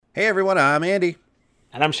Hey everyone, I'm Andy.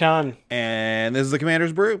 And I'm Sean. And this is the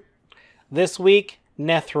Commander's Brew. This week,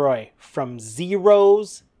 Nethroy, from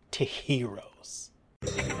zeros to heroes.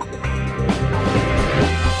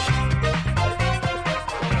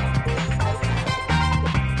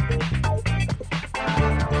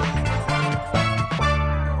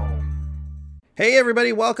 Hey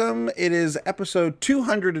everybody, welcome. It is episode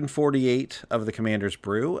 248 of the Commander's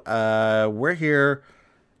Brew. We're here,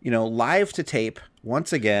 live to tape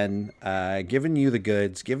once again, giving you the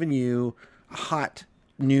goods, giving you a hot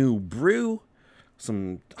new brew,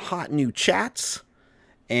 some hot new chats,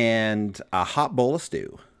 and a hot bowl of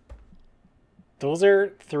stew. Those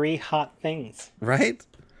are three hot things. Right?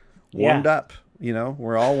 Warmed up.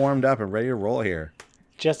 We're all warmed up and ready to roll here.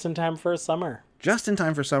 Just in time for summer. Just in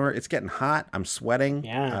time for summer. It's getting hot. I'm sweating.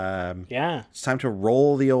 Yeah. It's time to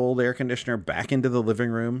roll the old air conditioner back into the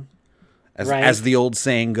living room, as the old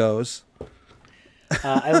saying goes.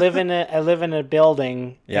 I live in a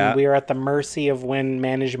building, Yeah. and we are at the mercy of when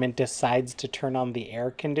management decides to turn on the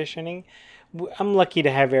air conditioning. I'm lucky to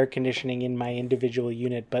have air conditioning in my individual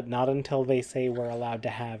unit, but not until they say we're allowed to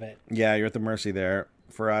have it. Yeah, you're at the mercy there.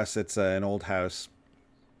 For us, it's an old house.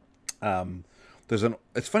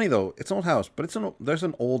 It's funny though. It's an old house, but there's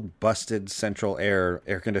an old busted central air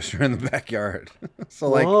conditioner in the backyard. So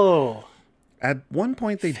Whoa. At one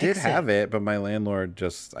point they did Fix have it, but my landlord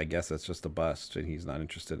I guess it's just a bust, and he's not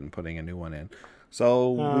interested in putting a new one in.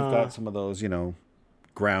 So we've got some of those,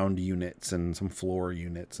 ground units and some floor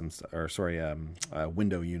units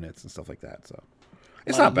window units and stuff like that. So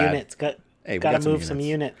it's not bad. Units. Got Hey, we to got move some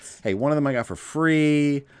units. Hey, one of them I got for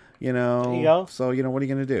free. There you go. So what are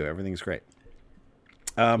you gonna do? Everything's great.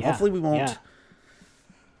 Hopefully we won't.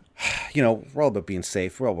 Yeah. We're all about being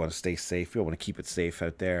safe. We all want to stay safe. We all want to keep it safe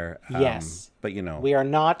out there. Yes. But we are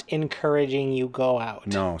not encouraging you go out.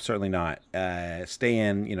 No, certainly not. Stay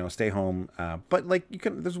in. Stay home. But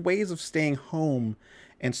there's ways of staying home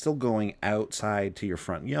and still going outside to your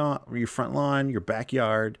front lawn, your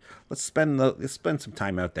backyard. Let's spend some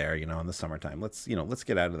time out there. In the summertime. Let's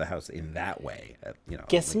get out of the house in that way.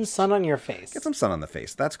 Get some sun on your face. Get some sun on the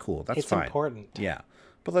face. That's cool. That's fine. It's important. Yeah,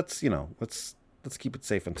 but let's keep it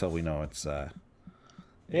safe until we know it's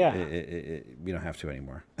we don't have to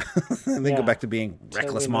anymore. And then go back to being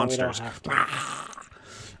reckless monsters.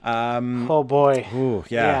 Oh boy. Ooh,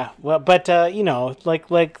 yeah. Well, but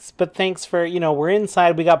but thanks for, we're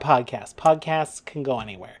inside. We got podcasts. Podcasts can go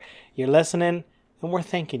anywhere. You're listening, and we're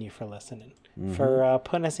thanking you for listening, for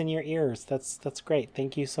putting us in your ears. That's great.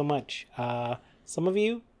 Thank you so much. Some of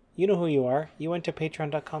you, you know who you are. You went to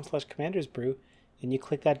patreon.com/commandersbrew, and you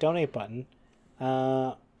click that donate button.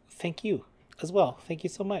 Thank you as well. Thank you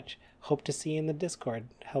so much. Hope to see you in the Discord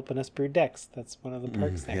helping us brew decks. That's one of the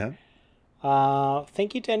perks there. Yeah.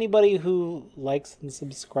 Thank you to anybody who likes and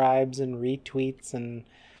subscribes and retweets and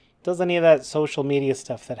does any of that social media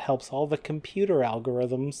stuff that helps all the computer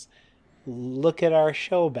algorithms look at our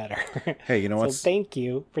show better. Hey, you know what? So thank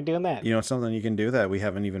you for doing that. You know something you can do that we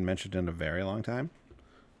haven't even mentioned in a very long time?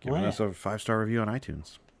 Giving us a 5-star review on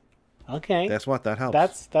iTunes. Okay. Guess what? That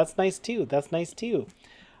helps. That's nice too.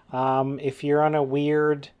 If you're on a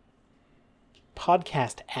weird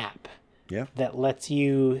podcast app that lets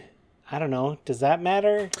you, I don't know, does that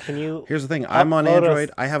matter? Can you? Here's the thing. I'm on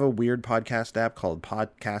Android. I have a weird podcast app called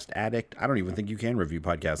Podcast Addict. I don't even think you can review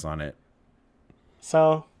podcasts on it.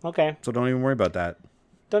 So, okay. So don't even worry about that.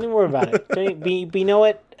 Don't even worry about it. We know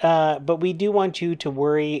it, but we do want you to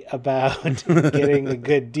worry about getting a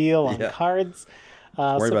good deal on cards.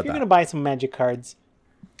 So if you're going to buy some Magic cards,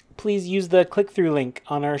 please use the click-through link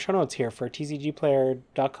on our show notes here for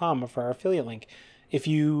tcgplayer.com or for our affiliate link. If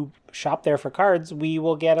you shop there for cards, we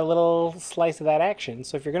will get a little slice of that action.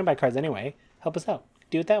 So if you're going to buy cards anyway, help us out.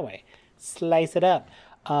 Do it that way. Slice it up.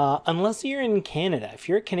 Unless you're in Canada. If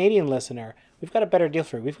you're a Canadian listener, we've got a better deal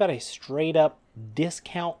for you. We've got a straight-up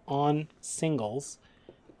discount on singles.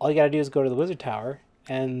 All you got to do is go to the Wizard Tower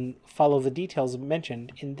and follow the details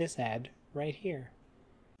mentioned in this ad right here.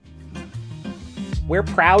 We're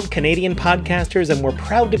proud Canadian podcasters, and we're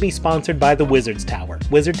proud to be sponsored by the Wizards Tower,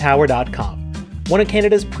 wizardtower.com, one of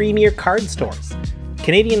Canada's premier card stores.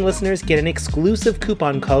 Canadian listeners get an exclusive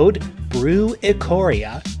coupon code,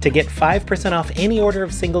 BREWICORIA, to get 5% off any order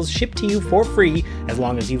of singles shipped to you for free as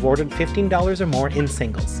long as you've ordered $15 or more in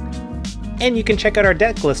singles. And you can check out our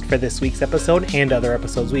deck list for this week's episode and other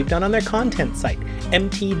episodes we've done on their content site,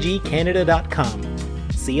 mtgcanada.com.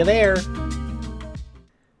 See you there.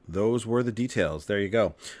 Those were the details. There you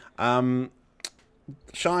go. Sean,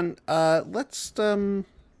 let's I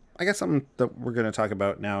got something that we're going to talk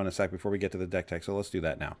about now in a sec before we get to the deck tech, so let's do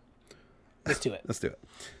that now. Let's do it. Let's do it.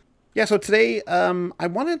 Yeah, so today I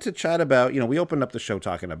wanted to chat about, we opened up the show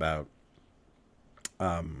talking about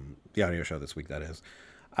the audio show this week, that is,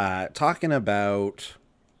 talking about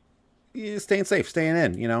staying safe, staying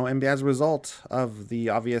in, and as a result of the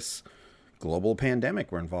obvious global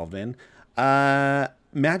pandemic we're involved in,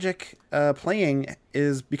 Magic playing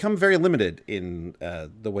is become very limited in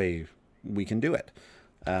the way we can do it.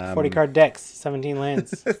 40 card decks, 17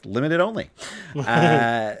 lands. Limited only.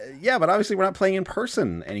 Yeah, but obviously we're not playing in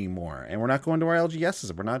person anymore, and we're not going to our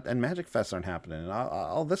LGSs. And Magic Fests aren't happening, and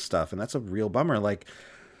all this stuff, and that's a real bummer. Like,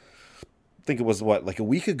 I think it was like a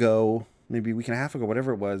week ago, maybe a week and a half ago,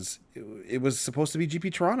 whatever it was supposed to be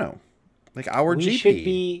GP Toronto, like our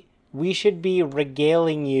GP. We should be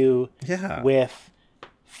regaling you with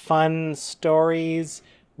fun stories.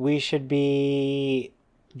 We should be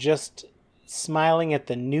just smiling at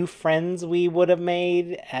the new friends we would have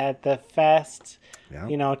made at the fest.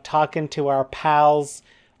 Yeah. Talking to our pals,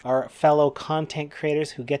 our fellow content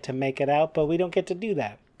creators who get to make it out, but we don't get to do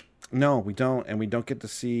that. No, we don't. And we don't get to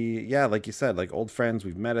see, like you said, like old friends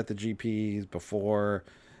we've met at the GPs before,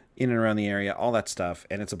 in and around the area, all that stuff.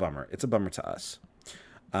 And it's a bummer. It's a bummer to us.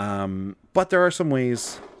 But there are some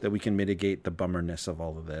ways that we can mitigate the bummerness of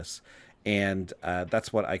all of this. And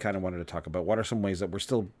that's what I kind of wanted to talk about. What are some ways that we're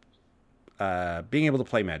still being able to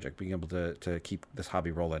play Magic, being able to keep this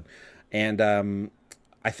hobby rolling? And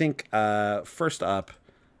I think first up,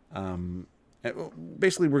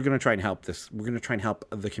 basically we're going to try and help this. We're going to try and help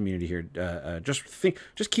the community here.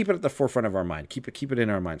 Just keep it at the forefront of our mind. Keep it in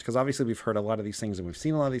our minds, because obviously we've heard a lot of these things and we've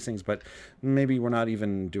seen a lot of these things, but maybe we're not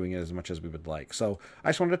even doing it as much as we would like. So I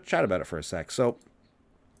just wanted to chat about it for a sec. So,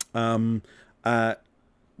 the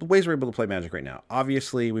ways we're able to play Magic right now.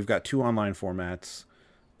 Obviously, we've got 2 online formats,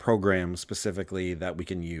 programs specifically that we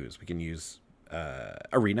can use. We can use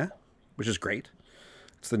Arena, which is great.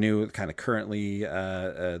 It's the new kind of currently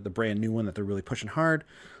the brand new one that they're really pushing hard,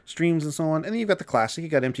 streams and so on. And then you've got the classic. You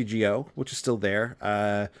got MTGO, which is still there.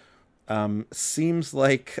 Seems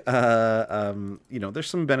like there's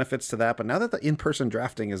some benefits to that, but now that the in-person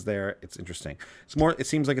drafting is there, it's interesting. It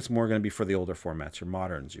seems like it's more going to be for the older formats, your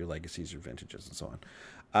moderns, your legacies, your vintages, and so on.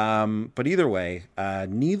 But either way,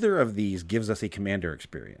 neither of these gives us a Commander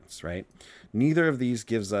experience, right? Neither of these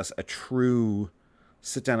gives us a true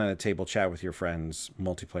sit down at a table, chat with your friends,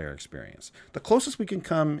 multiplayer experience. The closest we can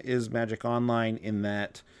come is Magic Online, in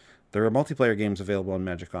that there are multiplayer games available on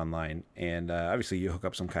Magic Online, and obviously you hook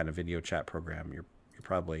up some kind of video chat program. You're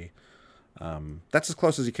probably that's as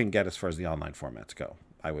close as you can get as far as the online formats go,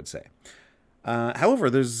 I would say. However,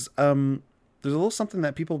 there's a little something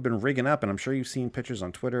that people have been rigging up, and I'm sure you've seen pictures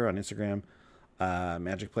on Twitter, on Instagram,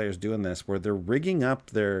 Magic players doing this, where they're rigging up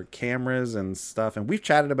their cameras and stuff. And we've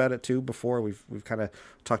chatted about it too before. We've kind of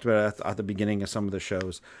talked about it at the beginning of some of the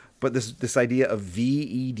shows. But this idea of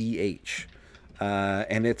VEDH,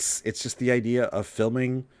 and it's just the idea of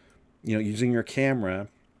filming, using your camera,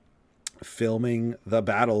 filming the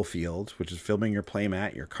battlefield, which is filming your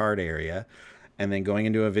playmat, your card area, and then going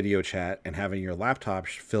into a video chat and having your laptop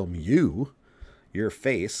film your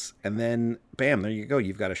face, and then bam, there you go.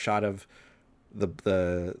 You've got a shot of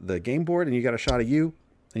the game board, and you got a shot of you,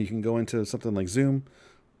 and you can go into something like Zoom,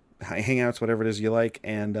 Hangouts, whatever it is you like,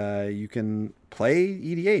 and you can play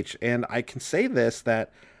EDH. And I can say this,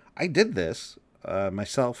 that I did this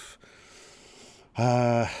myself.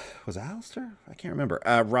 Was it Alistair? I can't remember.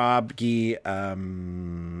 Rob, Guy,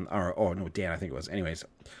 Dan, I think it was. Anyways, a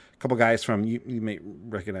couple guys from, you may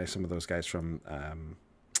recognize some of those guys from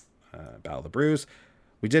Battle of the Brews.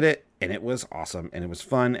 We did it, and it was awesome, and it was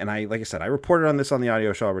fun. And like I said, I reported on this on the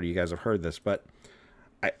audio show already. You guys have heard this, but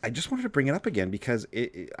I just wanted to bring it up again because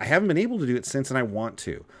I haven't been able to do it since, and I want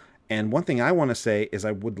to. And one thing I want to say is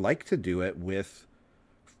I would like to do it with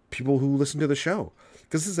people who listen to the show,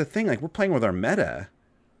 because this is a thing. Like, we're playing with our meta,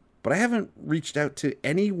 but I haven't reached out to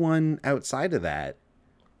anyone outside of that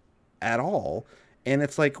at all. And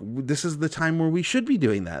it's like, this is the time where we should be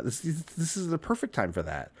doing that. This is the perfect time for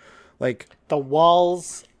that. Like, the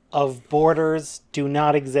walls of borders do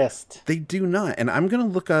not exist. They do not. And I'm going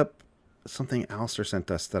to look up something Alistair sent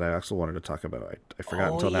us that I also wanted to talk about. I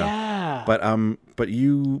forgot until now. But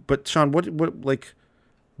Sean,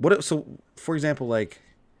 so for example, like,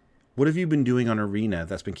 what have you been doing on Arena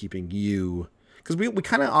that's been keeping you? Because we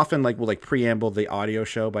kind of often will preamble the audio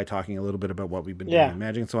show by talking a little bit about what we've been doing in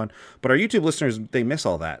Magic and so on. But our YouTube listeners, they miss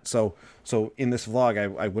all that. So in this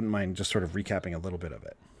vlog, I wouldn't mind just sort of recapping a little bit of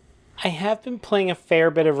it. I have been playing a fair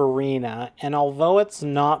bit of Arena, and although it's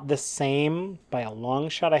not the same by a long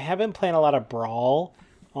shot, I have been playing a lot of Brawl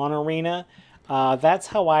on Arena. That's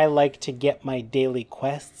how I like to get my daily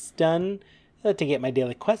quests done, to get my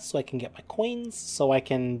daily quests, so I can get my coins, so I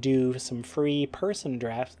can do some free person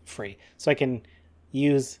drafts, so I can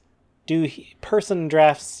do person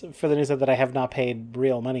drafts for the new set that I have not paid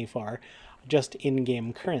real money for, just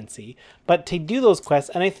in-game currency. But to do those quests,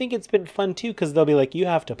 and I think it's been fun too, because they'll be like, you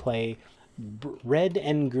have to play red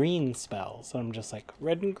and green spells. And I'm just like,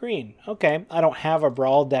 red and green. Okay, I don't have a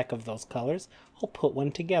Brawl deck of those colors. I'll put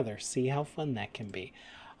one together. See how fun that can be.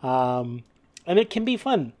 And it can be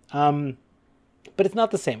fun. But it's not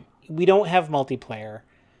the same. We don't have multiplayer.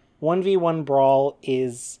 1v1 Brawl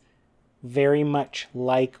is very much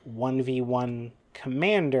like 1v1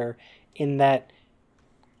 Commander in that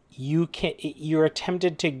you're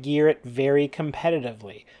tempted to gear it very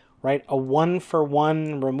competitively, right? A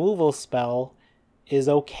 1-for-1 removal spell is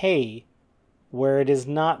okay where it is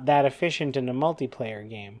not that efficient in a multiplayer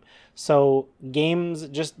game. So games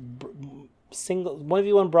just single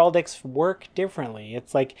 1v1 Brawl decks work differently.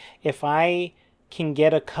 It's like if I can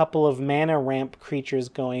get a couple of mana ramp creatures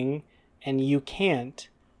going and you can't,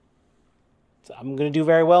 I'm going to do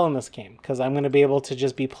very well in this game because I'm going to be able to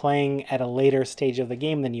just be playing at a later stage of the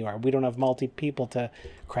game than you are. We don't have multi-people to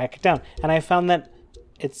crack it down. And I found that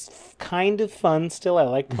it's kind of fun still. I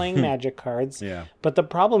like playing Magic cards. Yeah. But the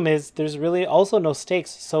problem is there's really also no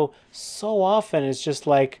stakes. So often it's just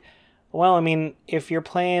like, well, I mean, if you're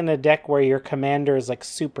playing a deck where your commander is like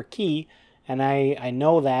super key, and I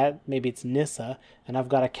know that, maybe it's Nissa, and I've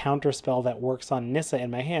got a counter spell that works on Nissa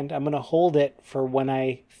in my hand, I'm going to hold it for when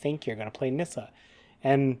I think you're going to play Nissa.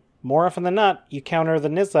 And more often than not, you counter the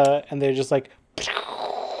Nissa, and they're just like,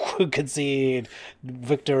 concede,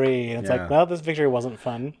 victory. And it's like, well, this victory wasn't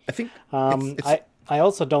fun. I think I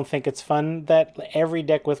also don't think it's fun that every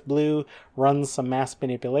deck with blue runs some mass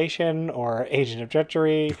manipulation or Agent of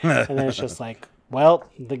Treachery, and then it's just like, well,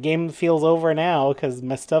 the game feels over now because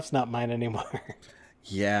my stuff's not mine anymore.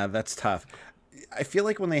 Yeah, that's tough. I feel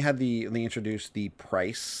like when they introduced the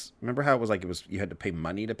price, remember how it was you had to pay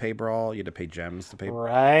money to play Brawl, you had to pay gems to play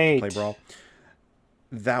Brawl.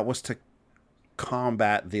 That was to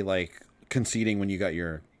combat the conceding when you got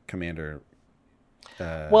your commander.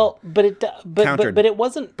 But it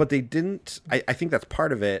wasn't. But they didn't. I think that's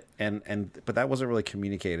part of it, but that wasn't really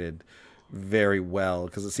communicated very well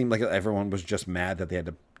because it seemed like everyone was just mad that they had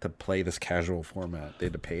to play this casual format. They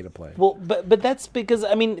had to pay to play. Well, but that's because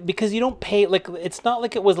you don't pay, it's not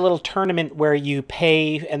like it was a little tournament where you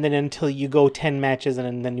pay and then until you go 10 matches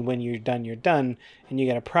and then when you're done and you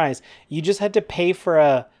get a prize. You just had to pay for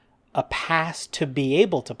a pass to be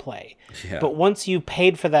able to play. Yeah. But once you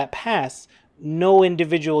paid for that pass, no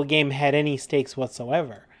individual game had any stakes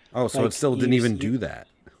whatsoever. Oh, so it still didn't even do that.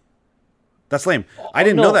 That's lame. I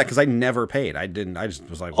didn't know that because I never paid. I just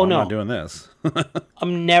was like, well, I'm not doing this.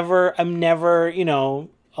 I'm never,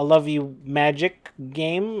 I love you, Magic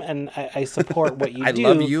game, and I support what you do. I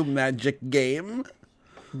love you, Magic game.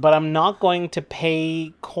 But I'm not going to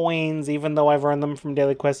pay coins, even though I've earned them from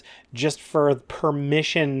Daily Quest, just for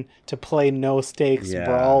permission to play no stakes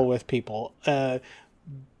Brawl with people.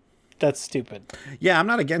 That's stupid. Yeah, I'm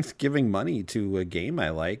not against giving money to a game I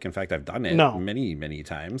like. In fact, I've done it many, many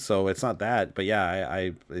times. So it's not that. But yeah,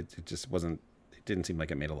 it just wasn't. It didn't seem like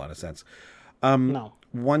it made a lot of sense. No.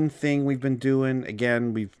 One thing we've been doing,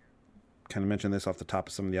 again, we've kind of mentioned this off the top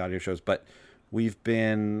of some of the audio shows, but we've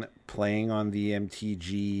been playing on the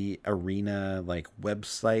MTG Arena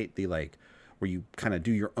website, where you kind of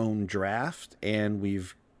do your own draft, and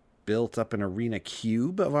we've built up an Arena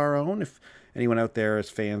cube of our own. If anyone out there is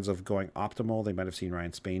fans of going optimal, they might have seen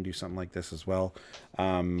Ryan Spain do something like this as well.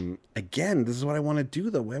 Again, this is what I want to do,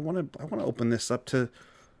 though. I want to open this up to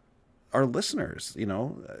our listeners.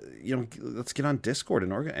 Let's get on Discord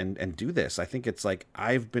and do this. I think it's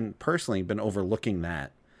I've personally been overlooking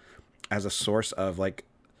that as a source of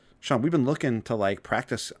Sean, we've been looking to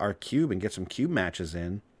practice our cube and get some cube matches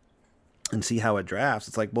in and see how it drafts.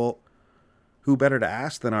 It's well, who better to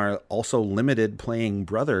ask than our also limited playing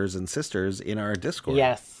brothers and sisters in our Discord?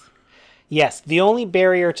 Yes. The only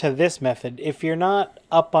barrier to this method, if you're not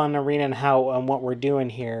up on Arena and what we're doing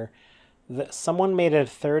here, someone made a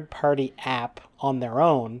third-party app on their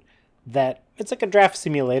own that it's like a draft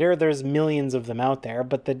simulator. There's millions of them out there,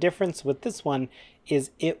 but the difference with this one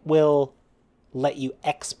is it will let you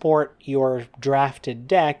export your drafted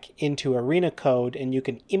deck into Arena code and you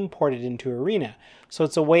can import it into Arena. So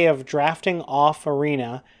it's a way of drafting off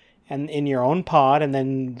Arena and in your own pod, and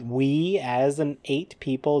then we as 8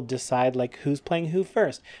 people decide who's playing who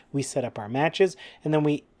first. We set up our matches and then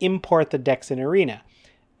we import the decks in Arena.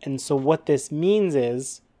 And so what this means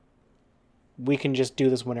is we can just do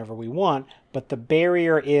this whenever we want. But the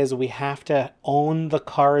barrier is we have to own the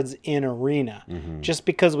cards in Arena. Mm-hmm. Just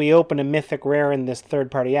because we open a Mythic Rare in this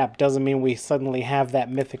third-party app doesn't mean we suddenly have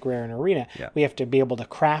that Mythic Rare in Arena. Yeah. We have to be able to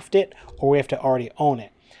craft it, or we have to already own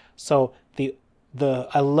it. So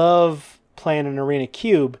I love playing an Arena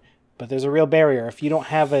Cube, but there's a real barrier. If you don't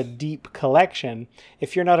have a deep collection,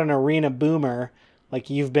 if you're not an Arena boomer, like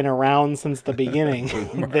you've been around since the beginning,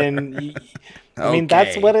 then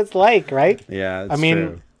that's what it's like, right? Yeah, it's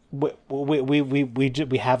true.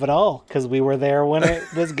 We have it all because we were there when it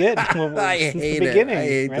was good. I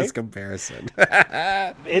hate this comparison.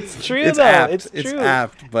 It's true though. Apt. It's true. It's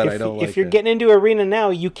apt, but I don't like it. If you're getting into Arena now,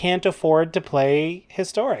 you can't afford to play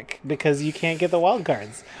Historic because you can't get the wild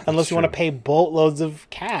cards unless you want to pay boatloads of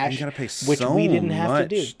cash. You gotta pay which so we didn't have much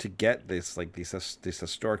to do to get this, like these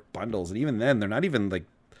historic bundles, and even then, they're not even like.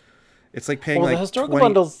 It's like paying the like historical 20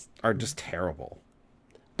 bundles are just terrible.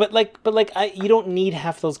 But you don't need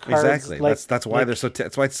half those cards. Exactly. That's why they're so.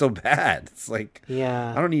 That's why it's so bad. It's like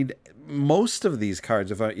I don't need most of these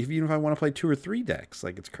cards even if I want to play 2 or 3 decks.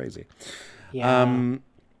 Like it's crazy. Yeah. And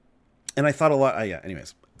I thought a lot.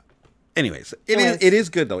 Anyways, it is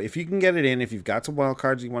good though if you can get it in. If you've got some wild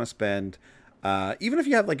cards you want to spend, even if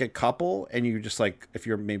you have like a couple and you just like if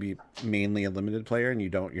you're maybe mainly a limited player and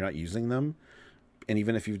you're not using them, and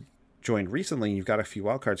even if you joined recently and you've got a few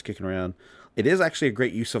wild cards kicking around. It is actually a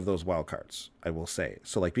great use of those wild cards, I will say.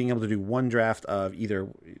 So, like, being able to do one draft of either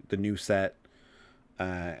the new set,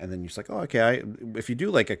 and then you're just like, oh, okay, if you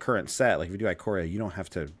do, like, a current set, like, if you do Ikoria, you don't have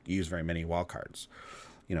to use very many wild cards.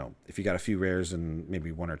 You know, if you got a few rares and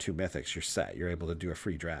maybe 1 or 2 mythics, you're set. You're able to do a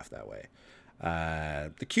free draft that way.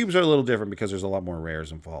 The cubes are a little different because there's a lot more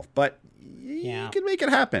rares involved, but you can make it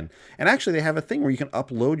happen. And actually, they have a thing where you can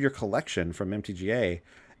upload your collection from MTGA,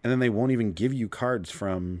 and then they won't even give you cards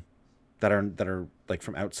from... that are like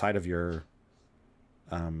from outside of your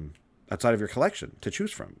collection to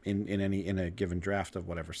choose from in a given draft of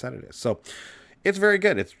whatever set it is. So it's very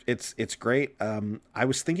good. It's great. I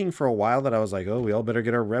was thinking for a while that I was like, oh, we all better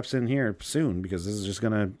get our reps in here soon because this is just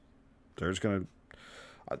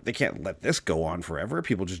they can't let this go on forever.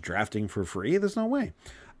 People just drafting for free. There's no way.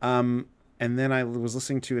 And then I was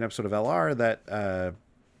listening to an episode of LR that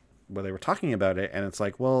where they were talking about it, and it's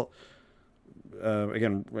like, well.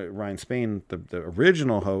 Again, Ryan Spain, the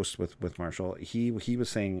original host with Marshall, he was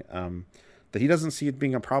saying that he doesn't see it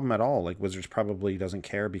being a problem at all. Like Wizards probably doesn't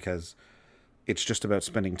care because it's just about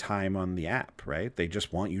spending time on the app, right? They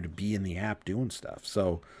just want you to be in the app doing stuff.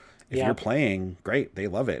 So if you're playing, great, they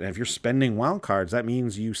love it. And if you're spending wild cards, that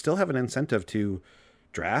means you still have an incentive to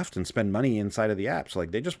draft and spend money inside of the app. So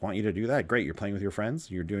like they just want you to do that. Great, you're playing with your friends,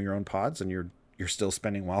 you're doing your own pods, and you're still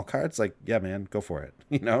spending wild cards. Like, yeah, man, go for it.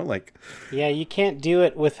 You know, like, yeah, you can't do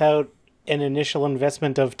it without an initial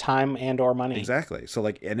investment of time and or money. Exactly. So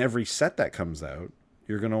like in every set that comes out,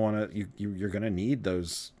 you're going to want to, you're going to need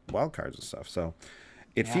those wild cards and stuff. So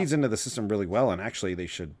it feeds into the system really well. And actually they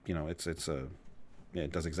should, you know, it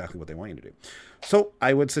does exactly what they want you to do. So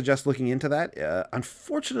I would suggest looking into that.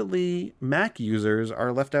 Unfortunately, Mac users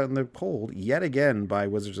are left out in the cold yet again by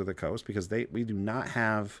Wizards of the Coast because we do not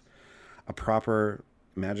have a proper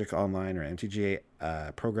Magic Online or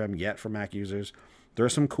MTGA program yet for Mac users. There are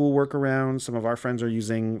some cool workarounds. Some of our friends are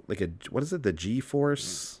using like the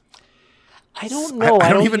GeForce? I don't know.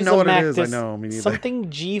 I don't even know what it is. I know. Me neither.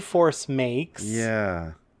 Something GeForce makes.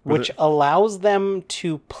 Yeah. Which allows them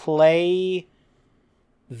to play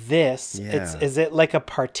this. Yeah. Is it like a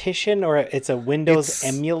partition or it's a Windows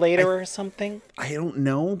emulator or something? I don't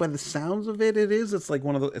know. By the sounds of it, it is. It's like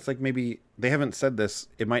it's like maybe they haven't said this.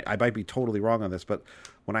 I might be totally wrong on this, but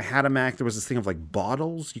when I had a Mac, there was this thing of like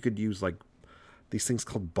bottles. You could use like these things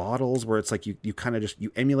called bottles where it's like you kind of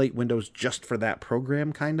you emulate Windows just for that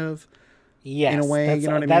program kind of. Yes. In a way, you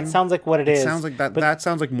know what I mean? That sounds like what it is. Sounds like that. That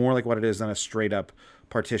sounds like more like what it is than a straight up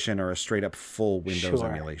partition or a straight up full Windows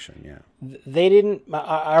emulation. Yeah. They didn't,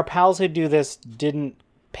 our pals who do this didn't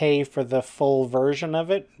pay for the full version of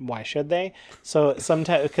it. Why should they? So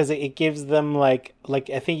sometimes, because it gives them like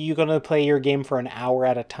I think you're going to play your game for an hour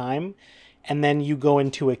at a time and then you go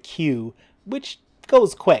into a queue, which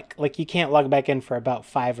goes quick. Like you can't log back in for about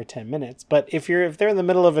 5 or 10 minutes. But if they're in the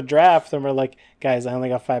middle of a draft and we're like, guys, I only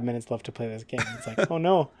got 5 minutes left to play this game. It's like, oh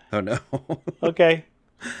no. Oh no. Okay.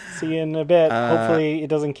 See you in a bit. Hopefully it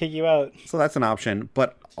doesn't kick you out. So that's an option.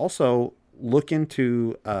 But also look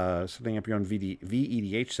into setting up your own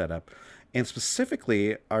VEDH setup. And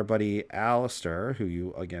specifically, our buddy Alistair, who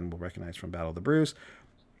you, again, will recognize from Battle of the Brews,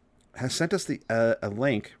 has sent us a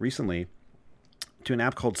link recently to an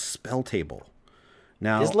app called Spell Table.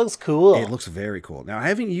 Now, this looks cool. It looks very cool. Now, I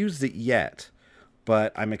haven't used it yet,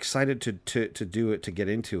 but I'm excited to do it, to get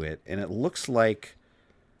into it. And it looks like,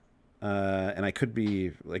 and I could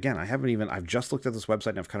be, again, I've just looked at this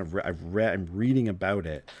website and I've kind of, I'm reading about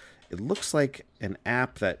it. It looks like an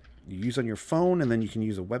app that you use on your phone and then you can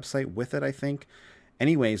use a website with it, I think.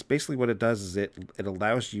 Anyways, basically what it does is it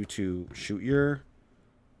allows you to shoot your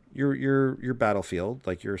battlefield,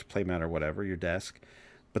 like your playmat or whatever, your desk.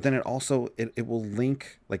 But then it also, it will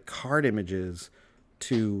link like card images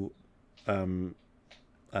to,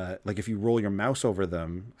 like if you roll your mouse over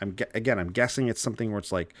them, I'm guessing it's something where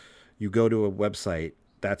it's like you go to a website,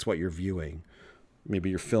 that's what you're viewing. Maybe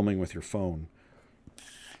you're filming with your phone.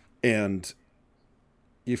 And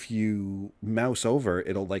if you mouse over,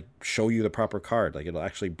 it'll like show you the proper card. Like it'll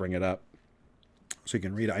actually bring it up so you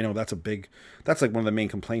can read it. I know that's like one of the main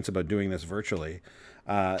complaints about doing this virtually.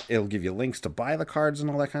 It'll give you links to buy the cards and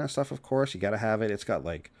all that kind of stuff. Of course, you got to have it. It's got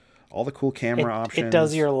like all the cool camera options. It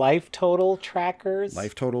does your life total trackers,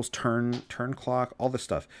 life totals, turn clock, all this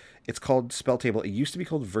stuff. It's called Spell Table. It used to be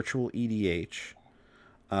called Virtual EDH.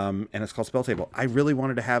 And it's called Spell Table. I really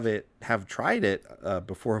wanted to have tried it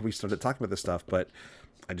before we started talking about this stuff, but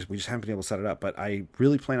we just haven't been able to set it up. But I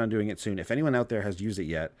really plan on doing it soon. If anyone out there has used it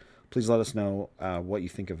yet, please let us know what you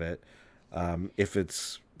think of it. If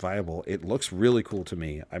it's viable, it looks really cool to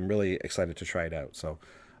me. I'm really excited to try it out. So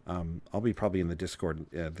I'll be probably in the Discord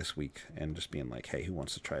this week and just being like, hey, who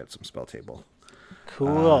wants to try out some Spell Table?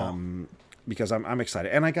 Cool. Because I'm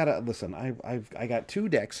excited, and I got 2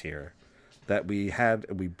 decks here that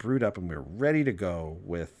we brewed up and we were ready to go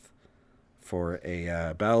with for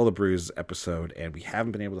a Battle of the Brews episode, and we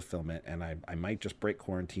haven't been able to film it, and I might just break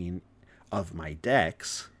quarantine of my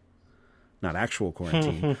decks, not actual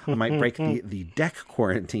quarantine. I might break the deck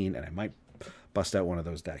quarantine, and I might bust out one of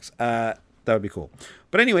those decks. That would be cool.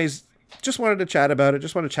 But anyways, just wanted to chat about it.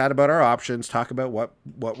 Just want to chat about our options, talk about what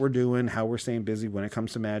we're doing, how we're staying busy when it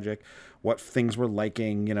comes to Magic, what things we're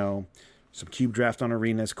liking, some cube draft on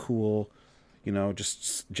Arena is cool.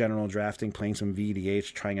 Just general drafting, playing some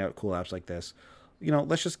VDH, trying out cool apps like this.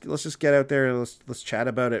 Let's just get out there. Let's chat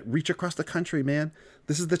about it. Reach across the country, man.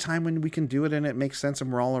 This is the time when we can do it and it makes sense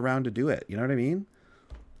and we're all around to do it. You know what I mean?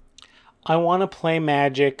 I want to play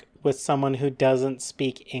Magic with someone who doesn't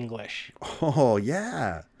speak English. Oh,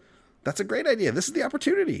 yeah. That's a great idea. This is the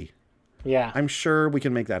opportunity. Yeah. I'm sure we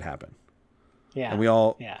can make that happen. Yeah. And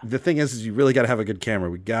the thing is you really got to have a good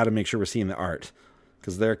camera. We got to make sure we're seeing the art.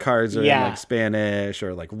 Because their cards are in like Spanish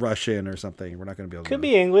or like Russian or something. We're not going to be able to. Could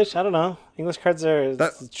be English. I don't know. English cards are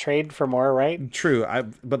trade for more, right? True.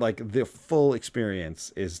 But like the full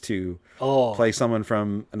experience is to play someone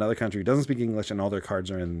from another country who doesn't speak English and all their cards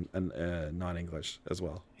are in non-English as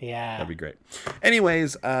well. Yeah. That'd be great.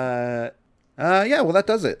 Anyways, well, that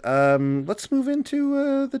does it. Let's move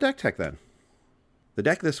into the deck tech then. The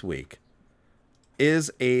deck this week is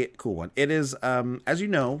a cool one. It is, as you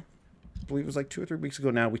know, I believe it was like 2 or 3 weeks ago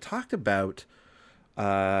now, we talked about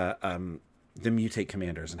the mutate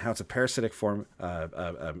commanders and how it's a parasitic form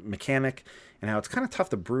mechanic and how it's kind of tough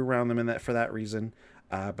to brew around them for that reason.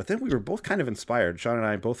 But then we were both kind of inspired. Sean and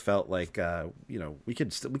I both felt like we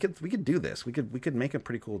could do this. We could make a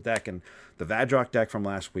pretty cool deck, and the Vadrock deck from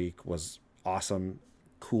last week was awesome,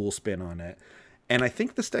 cool spin on it. And I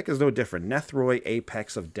think this deck is no different. Nethroi,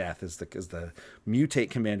 Apex of Death, is the mutate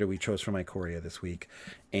commander we chose for Ikoria this week,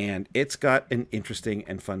 and it's got an interesting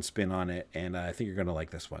and fun spin on it. And I think you're going to like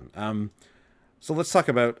this one. So let's talk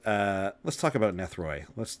about Nethroi. Let's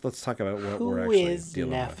talk about what we're actually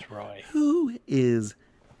dealing Nethroi? With. Who is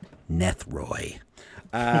Nethroi?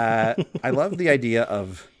 I love the idea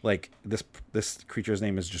of like this creature's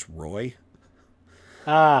name is just Roy.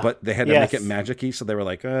 But they had to make it magic-y, so they were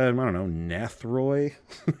like, I don't know, Nethroi?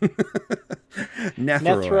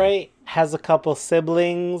 Nethroi has a couple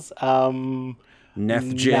siblings. Nethgel.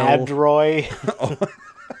 Nadroi.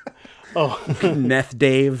 Neth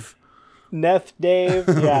Dave. Neth Dave,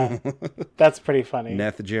 yeah. That's pretty funny.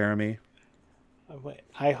 Neth Jeremy.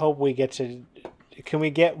 I hope we get to... Can we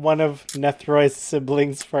get one of Nethroi's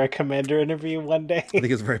siblings for a commander interview one day? I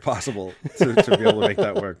think it's very possible to be able to make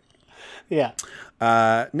that work. Yeah.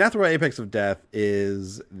 Nethroi Apex of Death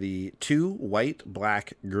is the 2 white,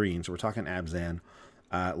 black, green. So we're talking Abzan.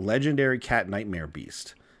 Legendary cat nightmare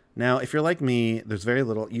beast. Now, if you're like me,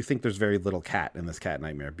 you think there's very little cat in this cat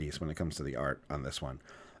nightmare beast when it comes to the art on this one.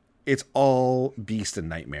 It's all beast and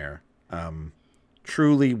nightmare.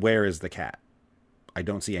 Truly, where is the cat? I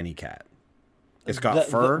don't see any cat. It's got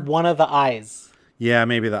fur. One of the eyes. Yeah,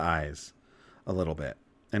 maybe the eyes. A little bit.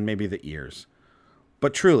 And maybe the ears.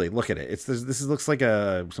 But truly, look at it. This looks like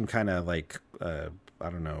some kind of like I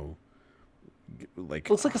don't know,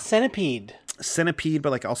 looks like a centipede. Centipede,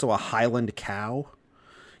 but like also a Highland cow.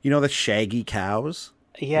 You know the shaggy cows?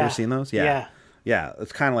 Yeah. You ever seen those? Yeah. Yeah. Yeah,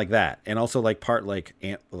 it's kind of like that. And also like part like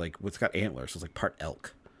what's got antlers, so it's like part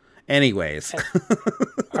elk. Anyways.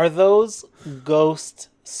 Are those ghost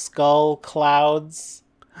skull clouds?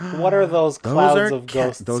 What are those clouds of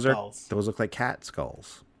ghost skulls? Those look like cat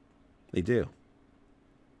skulls. They do.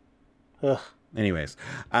 Ugh. Anyways,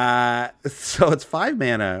 so it's 5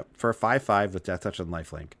 mana for a 5/5 with Death Touch and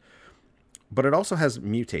Lifelink. But it also has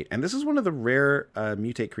Mutate. And this is one of the rare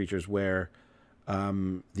Mutate creatures where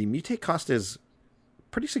the Mutate cost is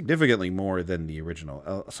pretty significantly more than the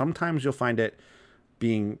original. Sometimes you'll find it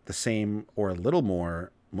being the same or a little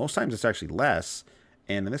more. Most times it's actually less.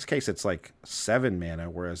 And in this case, it's like 7 mana,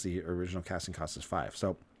 whereas the original casting cost is 5.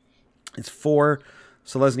 So it's 4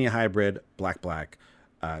 Selesnya Hybrid, black,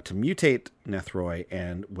 to mutate Nethroi.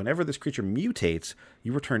 And whenever this creature mutates,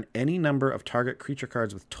 you return any number of target creature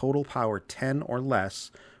cards with total power 10 or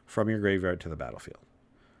less from your graveyard to the battlefield.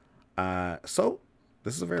 So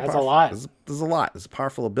this is a very That's powerful, a lot. This is a lot. It's a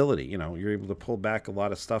powerful ability. You know, you're able to pull back a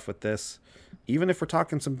lot of stuff with this. Even if we're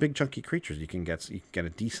talking some big chunky creatures, you can get a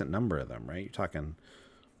decent number of them, right? You're talking,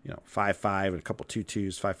 5/5 and a couple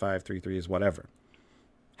 2/2s, 5/5, 3/3s, whatever.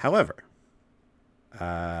 However,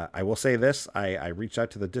 I will say this: I reached out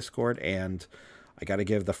to the Discord, and I got to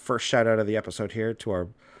give the first shout out of the episode here to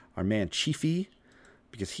our man Chiefy,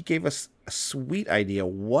 because he gave us a sweet idea.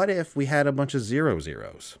 What if we had a bunch of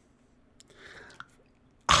 0/0s?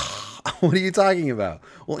 What are you talking about?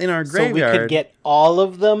 Well, in our graveyard, so we could get all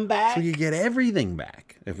of them back. So you get everything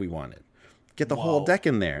back if we wanted. Get the whole deck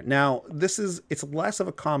in there. Now, it's less of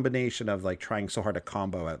a combination of like trying so hard to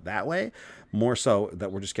combo out that way, more so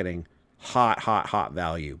that we're just getting hot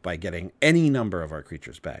value by getting any number of our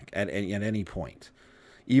creatures back at any point.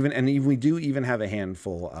 Even we do even have a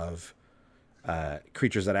handful of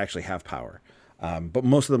creatures that actually have power, but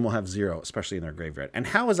most of them will have 0, especially in their graveyard. And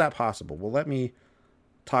how is that possible? Well, let me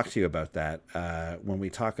talk to you about that when we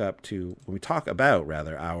talk about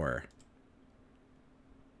our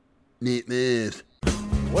neat moves.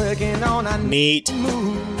 Working on a neat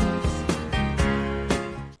move.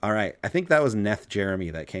 All right, I think that was Neth Jeremy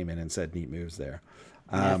that came in and said neat moves there.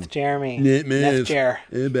 Neth Jeremy. Neat moves. Neth Jer.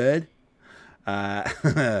 Hey, bud.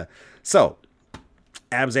 So,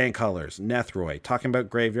 Abzan colors, Nethroi, talking about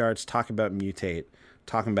graveyards, talking about mutate,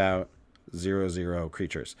 talking about 0/0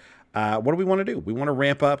 creatures. What do we want to do? We want to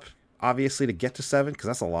ramp up, obviously, to get to 7, because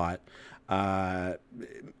that's a lot.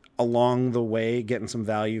 Along the way, getting some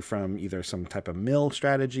value from either some type of mill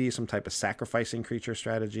strategy, some type of sacrificing creature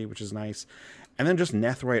strategy, which is nice. And then just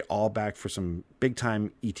Nethroi all back for some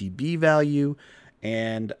big-time ETB value.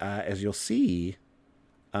 And as you'll see,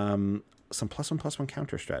 some +1/+1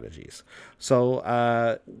 counter strategies.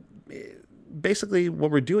 So basically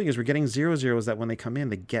what we're doing is we're getting 0/0s that when they come in,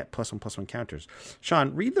 they get +1/+1 counters.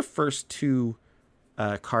 Sean, read the first 2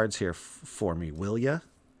 cards here for me, will ya?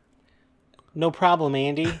 No problem,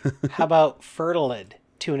 Andy. How about Fertilid,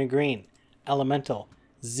 2 and a green, elemental,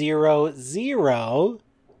 0/0,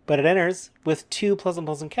 but it enters with 2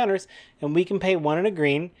 +1/+1 counters, and we can pay 1 and a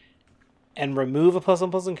green and remove a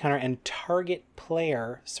 +1/+1 counter, and target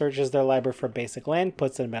player searches their library for a basic land,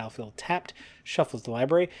 puts it in battlefield tapped, shuffles the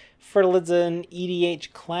library. Fertilid's an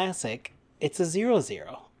EDH classic. It's a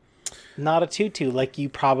 0/0, not a 2/2 like you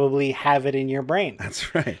probably have it in your brain.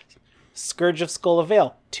 That's right. Scourge of Skull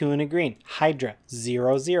Veil, 2 and a green. Hydra,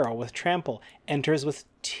 0/0 with trample. Enters with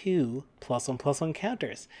 2 +1/+1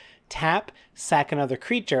 counters. Tap, sack another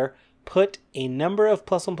creature. Put a number of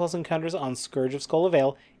 +1/+1 counters on Scourge of Skull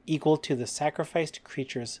Veil equal to the sacrificed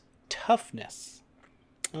creature's toughness.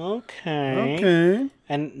 Okay.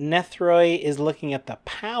 And Nethroi is looking at the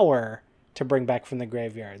power to bring back from the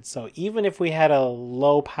graveyard. So even if we had a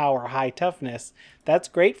low power, high toughness, that's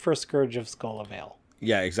great for Scourge of Skull Veil.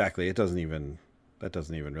 Yeah, exactly. That doesn't even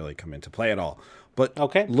really come into play at all. But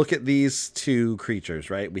okay, look at these 2 creatures,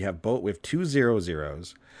 right? We have 2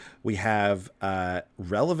 0/0s. We have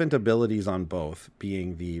relevant abilities on both,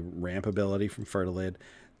 being the ramp ability from Fertilid,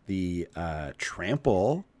 the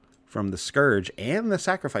trample from the Scourge, and the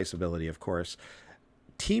sacrifice ability, of course.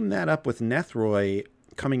 Team that up with Nethroi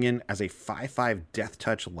coming in as a 5/5 Death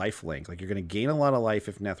Touch lifelink. Like, you're going to gain a lot of life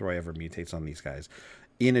if Nethroi ever mutates on these guys,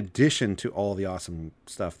 in addition to all the awesome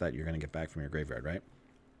stuff that you're going to get back from your graveyard, right?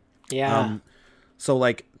 Yeah. So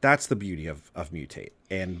like that's the beauty of mutate,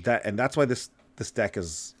 and that's why this deck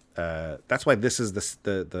is that's why this is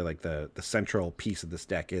the central piece of this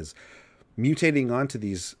deck is mutating onto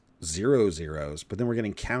these 0/0s, but then we're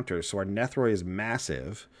getting counters. So our Nethroi is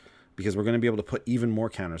massive because we're going to be able to put even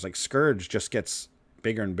more counters. Like Scourge just gets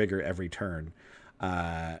bigger and bigger every turn.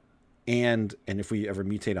 And if we ever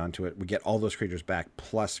mutate onto it, we get all those creatures back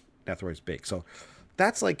plus Nethroid's big. So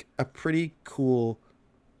that's like a pretty cool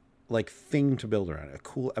like thing to build around, a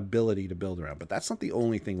cool ability to build around. But that's not the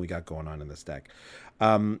only thing we got going on in this deck.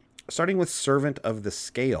 Starting with Servant of the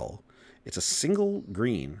Scale, it's a single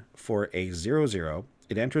green for a 0/0.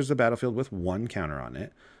 It enters the battlefield with 1 counter on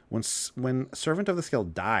it. When Servant of the Scale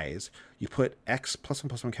dies, you put X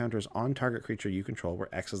 +1/+1 counters on target creature you control,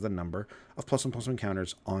 where X is the number of +1/+1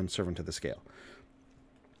 counters on Servant of the Scale.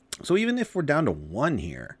 So even if we're down to 1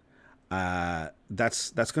 here,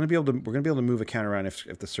 that's going to be able to, we're going to be able to move a counter around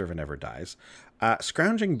if the Servant ever dies.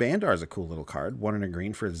 Scrounging Bandar is a cool little card, 1 and a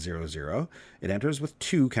green for 0/0. It enters with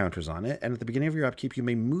 2 counters on it, and at the beginning of your upkeep, you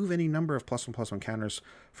may move any number of +1/+1 counters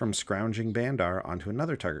from Scrounging Bandar onto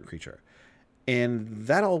another target creature. And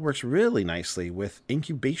that all works really nicely with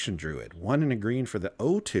Incubation Druid, 1 and a green for the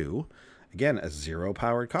 0/2. Again, a 0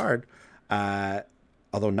 powered card,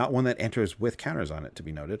 although not one that enters with counters on it, to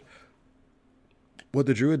be noted. What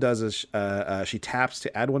the Druid does is she taps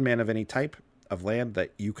to add 1 mana of any type of land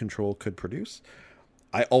that you control could produce.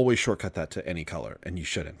 I always shortcut that to any color, and you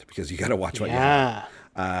shouldn't, because you got to watch what you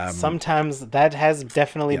have. Sometimes that has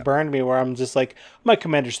definitely burned me, where I'm just like, my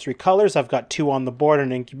commander's 3 colors. I've got 2 on the board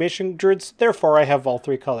and Incubation Druids. Therefore, I have all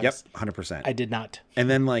 3 colors. Yep, 100%. I did not. And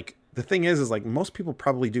then, like, the thing is like most people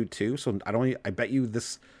probably do too. So I bet you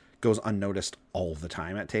this goes unnoticed all the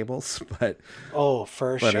time at tables, but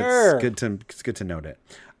for sure, it's good to note it.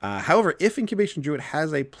 However, if Incubation Druid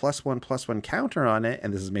has a +1/+1 counter on it,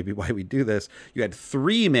 and this is maybe why we do this, you add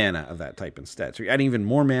 3 mana of that type instead. So you're adding even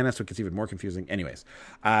more mana, so it gets even more confusing. Anyways,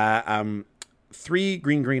 3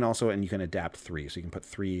 green also, and you can adapt 3, so you can put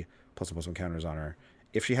 3 +1/+1 counters on her.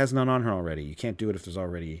 If she has none on her already, you can't do it if there's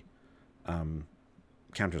already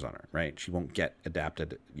counters on her, right? She won't get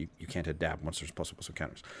adapted. You can't adapt once there's +1/+1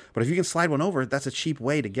 counters. But if you can slide one over, that's a cheap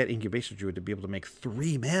way to get Incubation Druid to be able to make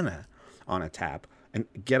 3 mana on a tap and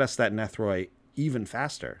get us that Nethroi even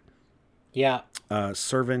faster. Yeah.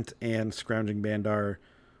 Servant and Scrounging Bandar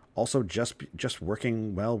also just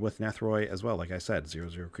working well with Nethroi as well. Like I said,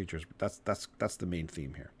 0/0 creatures. That's the main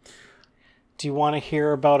theme here. Do you want to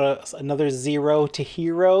hear about another 0 to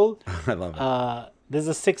hero? I love it. There's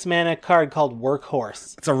a 6 mana card called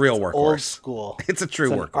Workhorse. It's a real workhorse. Old school. It's a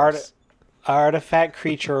true workhorse. Artifact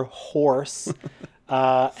creature horse.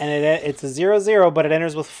 And it's a 0/0, but it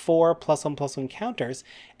enters with 4 +1/+1 counters,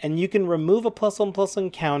 and you can remove a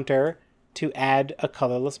 +1/+1 counter to add a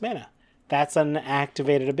colorless mana. That's an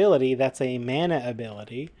activated ability. That's a mana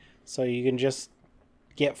ability. So you can just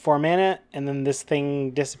get 4 mana, and then this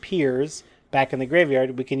thing disappears back in the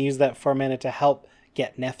graveyard. We can use that 4 mana to help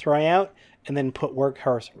get Nethroi out, and then put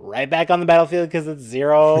Workhorse right back on the battlefield because it's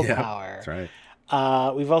 0 power. That's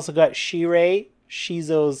right. We've also got Shirei,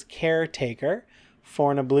 Shizo's Caretaker.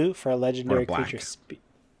 4 and a blue for a legendary creature.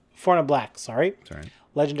 4 and a black, sorry. Sorry.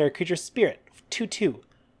 Legendary creature Spirit. 2/2.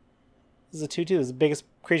 This is a 2/2. This is the biggest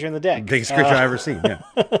creature in the deck. Biggest creature I've ever seen, yeah.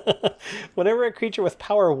 Whenever a creature with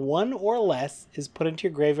power 1 or less is put into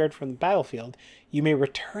your graveyard from the battlefield, you may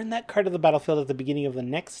return that card to the battlefield at the beginning of the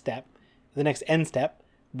next end step,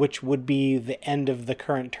 which would be the end of the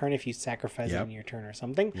current turn if you sacrifice it on your turn or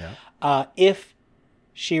something. If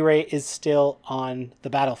Shirei is still on the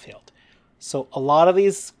battlefield. So a lot of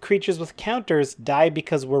these creatures with counters die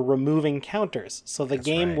because we're removing counters. So the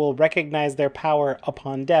game will recognize their power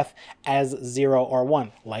upon death as 0 or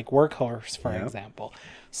 1, like Workhorse, for example.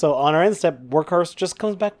 So on our end step, Workhorse just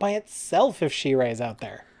comes back by itself if Shirei is out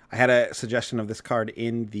there. I had a suggestion of this card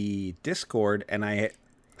in the Discord, and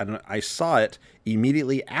I saw it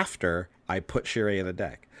immediately after I put Shirei in the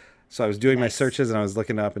deck. So I was doing my searches and I was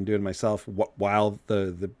looking up and doing it myself while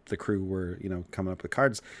the crew were, coming up with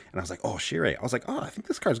cards. And I was like, oh, Shirei. I was like, oh, I think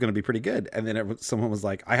this card's going to be pretty good. And then someone was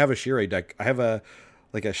like, I have a Shirei deck. I have a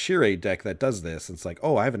Shirei deck that does this. And it's like,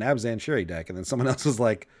 oh, I have an Abzan Shirei deck. And then someone else was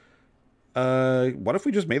like, what if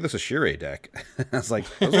we just made this a Shirei deck? I was like,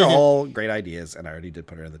 those are all great ideas. And I already did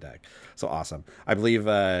put her in the deck. So awesome. I believe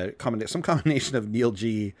some combination of Neil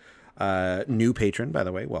G., new patron, by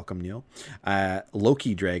the way, welcome Neil,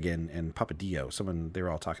 Loki Dragon, and Papadillo. They were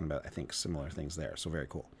all talking about, I think, similar things there. So very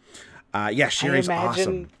cool. Shirei's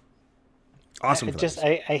awesome. Awesome.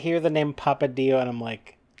 I hear the name Papadillo and I'm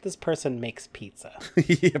like, this person makes pizza.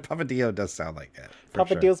 Yeah, Papadillo does sound like it.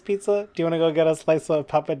 Papadillo's Pizza? Do you want to go get a slice of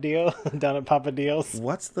Papadillo down at Papadillo's?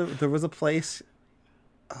 There was a place.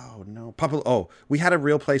 Oh no, we had a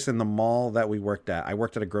real place in the mall that we worked at. I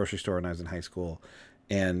worked at a grocery store when I was in high school.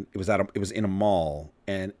 And it was in a mall,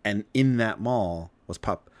 and in that mall was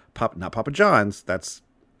not Papa John's. That's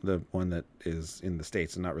the one that is in the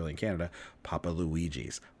States and not really in Canada, Papa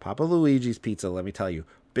Luigi's. Papa Luigi's pizza, let me tell you,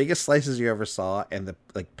 biggest slices you ever saw, and the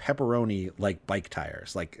like pepperoni like bike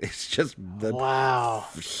tires. Like it's just the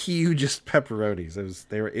hugest pepperonis.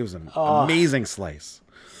 It was an amazing slice.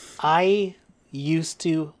 I used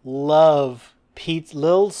to love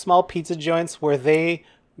little small pizza joints where they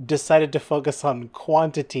decided to focus on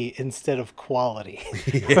quantity instead of quality.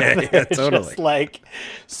 Yeah, totally. Just like,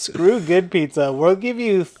 screw good pizza. We'll give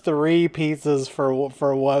you 3 pizzas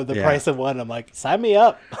for one, the price of one. I'm like, sign me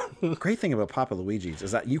up. Great thing about Papa Luigi's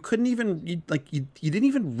is that you couldn't even you didn't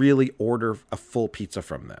even really order a full pizza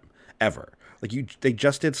from them ever. Like they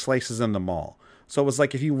just did slices in the mall. So it was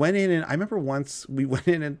like if you went in, and I remember once we went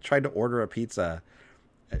in and tried to order a pizza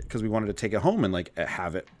because we wanted to take it home and like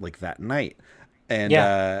have it like that night. And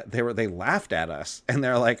they laughed at us, and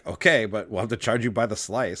they're like, "Okay, but we'll have to charge you by the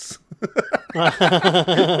slice." We're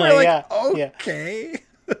like, "Okay,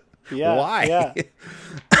 why?" Yeah.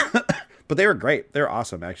 But they were great. They were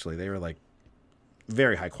awesome, actually. They were like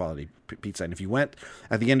very high quality pizza. And if you went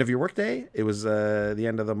at the end of your workday, it was the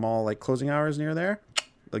end of the mall, like closing hours near there.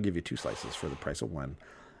 They'll give you 2 slices for the price of one.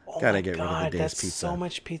 Gotta get rid of the day's pizza. So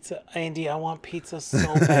much pizza, Andy. I want pizza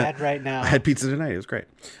so bad right now. I had pizza tonight. It was great.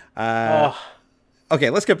 Okay,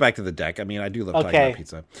 let's get back to the deck. I mean, I do love talking about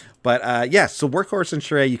pizza. But so Workhorse and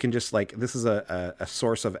Shirei, you can just like, this is a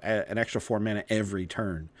source of an extra 4 mana every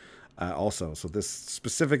turn also. So this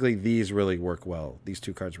specifically, these really work well. These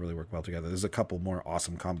 2 cards really work well together. There's a couple more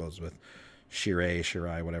awesome combos with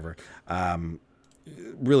Shirai, whatever.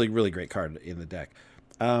 Really, really great card in the deck.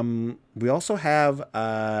 We also have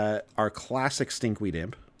our classic Stinkweed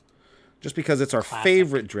Imp. Just because it's our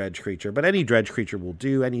favorite dredge creature, but any dredge creature will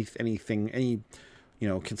do. Any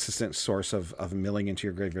consistent source of milling into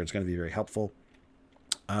your graveyard is going to be very helpful.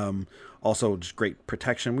 Also, just great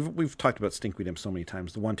protection. We've talked about Stinkweed Imp so many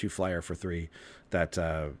times. The 1/2 flyer for 3 that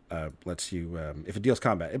lets you, if it deals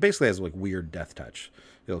combat, it basically has like weird death touch.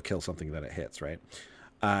 It'll kill something that it hits, right?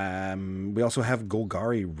 We also have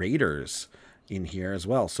Golgari Raiders in here as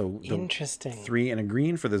well. So interesting. 3 and a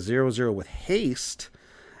green for the 0/0 with haste.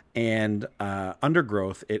 And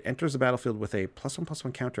Undergrowth, it enters the battlefield with a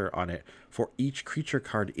 +1/+1 counter on it for each creature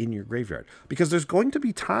card in your graveyard. Because there's going to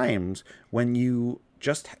be times when you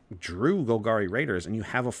just drew Golgari Raiders and you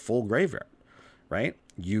have a full graveyard, right?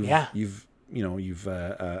 You've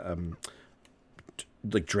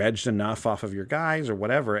like dredged enough off of your guys or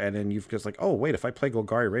whatever, and then you've just like, oh wait, if I play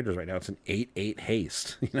Golgari Raiders right now, it's an 8/8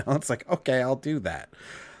 haste. It's like, okay, I'll do that.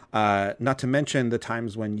 Not to mention the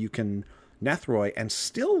times when you can Nethroi and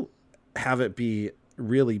still have it be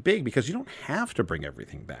really big, because you don't have to bring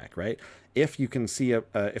everything back, right? If you can see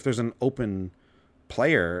if there's an open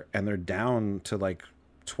player and they're down to like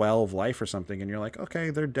 12 life or something, and you're like, okay,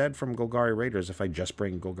 they're dead from Golgari Raiders if I just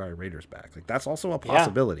bring Golgari Raiders back. Like, that's also a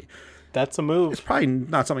possibility. That's a move. It's probably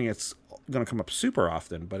not something that's going to come up super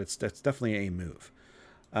often, but it's definitely a move.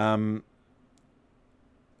 And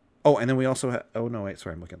then we also have, I'm looking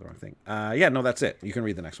at the wrong thing. That's it. You can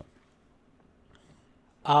read the next one.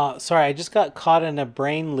 Sorry, I just got caught in a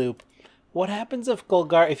brain loop. What happens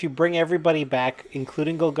if you bring everybody back,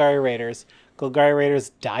 including Golgari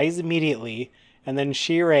Raiders dies immediately, and then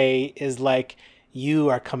Shirei is like, you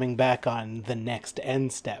are coming back on the next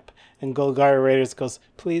end step. And Golgari Raiders goes,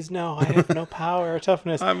 please no, I have no power or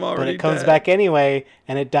toughness. I'm already But it comes dead. back anyway,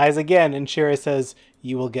 and it dies again, and Shirei says,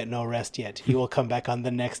 you will get no rest yet. You will come back on the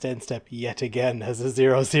next end step yet again as a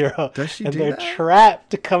 0/0. Does she and do they're that?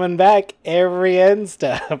 trapped coming back every end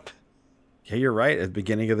step. Yeah, you're right. At the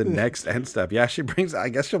beginning of the next end step. Yeah, I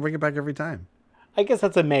guess she'll bring it back every time. I guess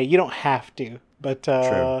that's a May. You don't have to, but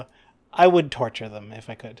True. I would torture them if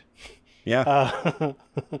I could. Yeah.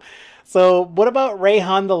 So what about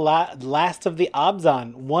Rayhan, the last of the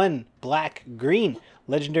Abzan? 1 black, green,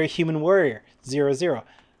 legendary human warrior, 0/0.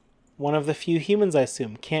 One of the few humans, I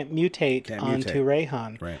assume, can't mutate onto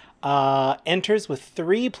Rayhan. Right. Enters with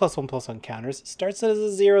 3 +1/+1 counters. Starts as a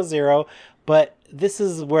 0/0, but this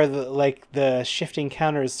is where the shifting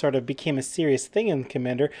counters sort of became a serious thing in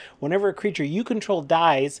Commander. Whenever a creature you control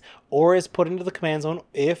dies or is put into the command zone,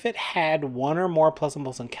 if it had 1 or more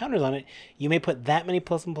 +1/+1 counters on it, you may put that many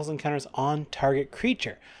 +1/+1 counters on target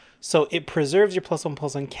creature. So it preserves your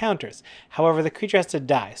 +1/+1 counters. However, the creature has to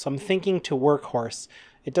die. So I'm thinking to Workhorse.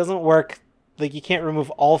 It doesn't work. Like, you can't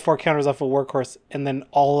remove all 4 counters off of Workhorse and then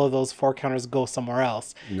all of those 4 counters go somewhere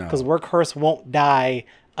else. No. Because Workhorse won't die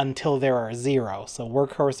until there are 0. So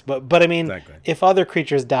Workhorse, but I mean, Exactly. If other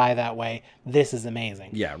creatures die that way, this is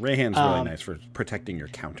amazing. Yeah, Rayhan's really nice for protecting your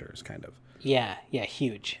counters, kind of. Yeah,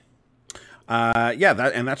 huge.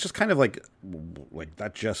 That's just kind of like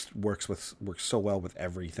that just works so well with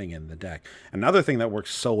everything in the deck. Another thing that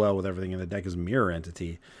works so well with everything in the deck is Mirror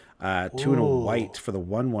Entity. 2 and a white for the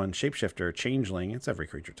 1/1 shapeshifter changeling. It's every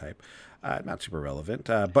creature type. Not super relevant,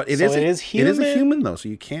 but it is a human though, so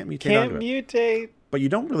you can't mutate it. But you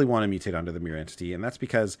don't really want to mutate onto the Mirror Entity, and that's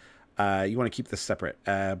because you want to keep this separate.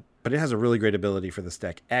 But it has a really great ability for this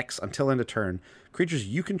deck. X, until end of turn, creatures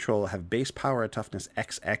you control have base power at toughness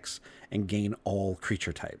XX and gain all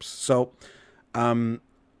creature types. So,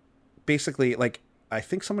 basically, like, I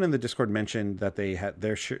think someone in the Discord mentioned that they had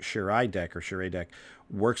their Shirai deck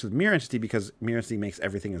works with Mirror Entity because Mirror Entity makes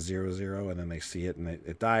everything a 0/0, and then they see it and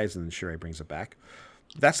it dies, and then Shirai brings it back.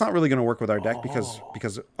 That's not really going to work with our deck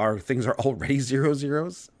because our things are already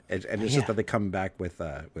 0/0s, and it's just that they come back with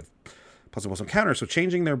 +1/+1 counter. So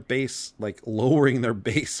changing their base, like lowering their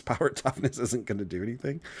base power toughness, isn't going to do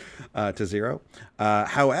anything to 0.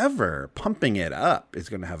 However, pumping it up is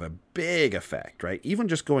going to have a big effect, right? Even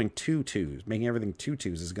just going 2/2s, making everything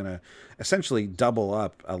 2/2s is going to essentially double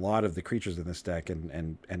up a lot of the creatures in this deck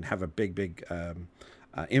and have a big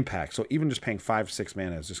impact. So even just paying 5-6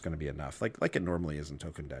 mana is just going to be enough, like it normally is in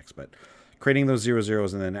token decks. But creating those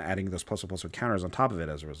 0/0s and then adding those +1/+1 counters on top of it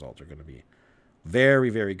as a result are going to be very,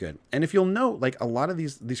 very good. And if you'll note, like a lot of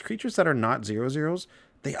these creatures that are not 0/0s,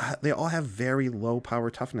 they all have very low power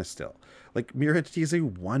toughness still. Like Mirror Entity is a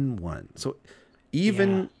 1/1. So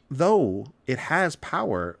even though it has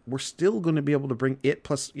power, we're still going to be able to bring it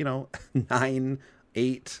plus, 9,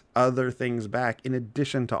 8 other things back in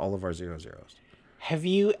addition to all of our 0/0s. Have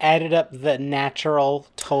you added up the natural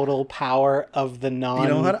total power of the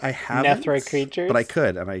non-Netherite creatures? But I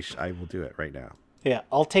could, and I will do it right now. Yeah,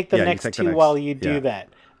 I'll take the next two while you do that.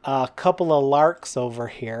 A couple of larks over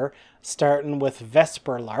here, starting with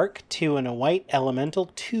Vesper Lark, 2 and a white,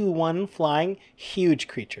 elemental, 2/1 flying, huge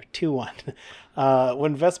creature, 2/1.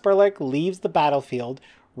 When Vesper Lark leaves the battlefield,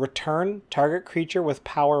 return target creature with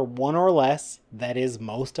power 1 or less, that is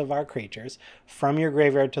most of our creatures, from your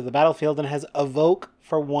graveyard to the battlefield, and has evoke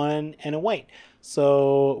for 1 and a white.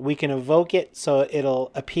 So we can evoke it so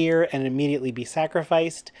it'll appear and immediately be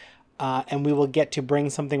sacrificed. And we will get to bring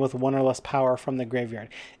something with 1 or less power from the graveyard.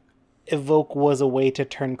 Evoke was a way to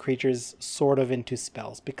turn creatures sort of into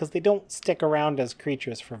spells because they don't stick around as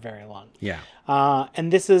creatures for very long. Yeah.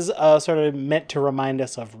 And this is sort of meant to remind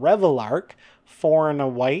us of Revelark, 4 and a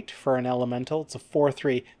white for an elemental. It's a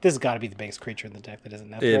 4/3. This has got to be the biggest creature in the deck that isn't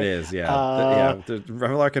Netherite. It is, yeah. The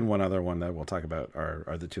Revelark and one other one that we'll talk about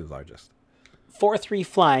are the two largest. 4/3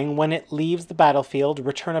 flying. When it leaves the battlefield,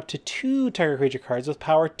 return up to 2 target creature cards with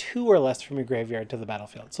power 2 or less from your graveyard to the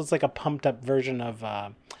battlefield. So it's like a pumped up version of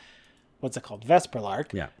what's it called, Vesper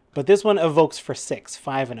Lark. Yeah. But this one evokes for 6,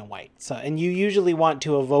 5 and a white. So, and you usually want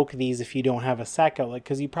to evoke these if you don't have a sack outlet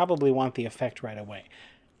because you probably want the effect right away.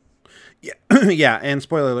 Yeah, yeah. And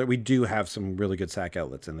spoiler alert, we do have some really good sack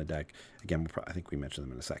outlets in the deck. Again, I think we mentioned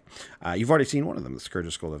them in a sec. You've already seen one of them, the Scourge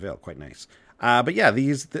of Skull Veil, quite nice. But yeah,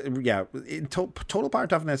 total power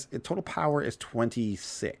toughness, total power is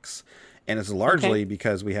 26, and it's largely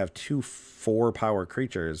because we have 2 4-power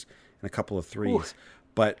creatures and a couple of 3s.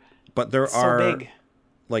 Ooh. But there are so big.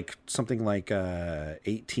 Like something like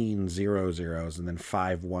 18 0/0s and then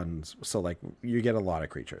 5 1s. So like you get a lot of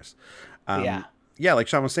creatures. Yeah, like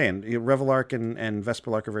Sean was saying, Revelark and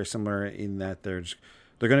Vesper Lark are very similar in that they're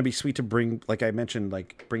going to be sweet to bring. Like I mentioned,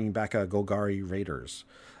 like bringing back a Golgari Raiders.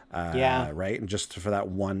 Right, and just for that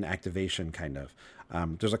one activation, kind of.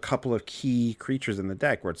 There's a couple of key creatures in the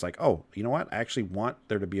deck where it's like, oh, you know what? I actually want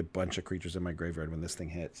there to be a bunch of creatures in my graveyard when this thing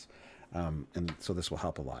hits, and so this will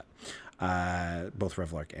help a lot. Both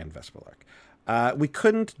Revelark and Vesper Lark. We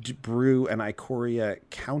couldn't brew an Ikoria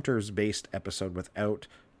counters-based episode without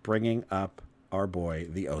bringing up our boy,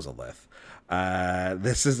 the Ozolith.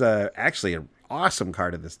 This is actually an awesome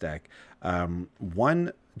card in this deck.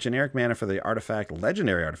 1 generic mana for the artifact,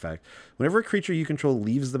 legendary artifact. Whenever a creature you control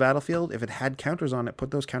leaves the battlefield, if it had counters on it,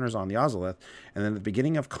 put those counters on the Ozolith. And then at the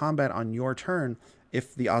beginning of combat on your turn,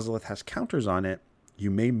 if the Ozolith has counters on it, you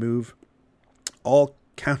may move all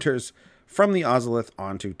counters from the Ozolith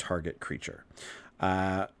onto target creature.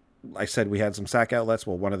 I said we had some sack outlets,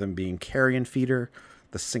 well, one of them being Carrion Feeder,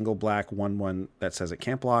 the single black 1/1 that says it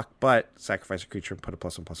can't block, but sacrifice a creature and put a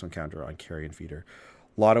 +1/+1 counter on Carrion Feeder.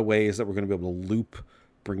 A lot of ways that we're going to be able to loop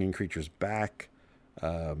bringing creatures back.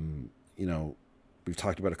 We've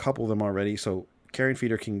talked about a couple of them already. So Carrion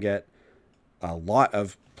Feeder can get a lot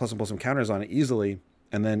of +1/+1 counters on it easily,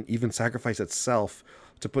 and then even sacrifice itself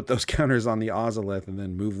to put those counters on the Ozolith and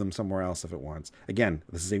then move them somewhere else if it wants. Again,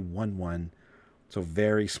 this is a 1/1, so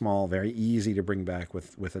very small, very easy to bring back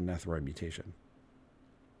with a Netherite mutation.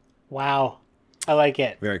 Wow. I like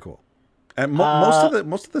it. Very cool. And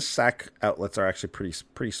most of the sack outlets are actually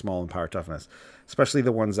pretty small in power toughness, especially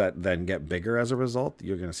the ones that then get bigger as a result.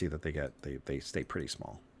 You're going to see that they stay pretty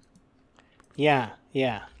small. Yeah.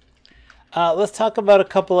 Let's talk about a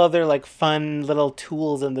couple other like fun little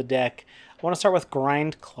tools in the deck. I want to start with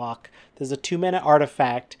Grind Clock. There's a 2-mana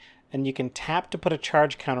artifact, and you can tap to put a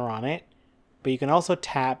charge counter on it, but you can also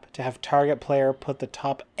tap to have target player put the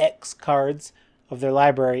top X cards of their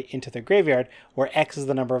library into their graveyard, where X is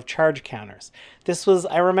the number of charge counters.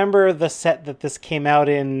 I remember the set that this came out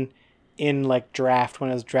in like draft when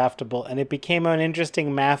it was draftable, and it became an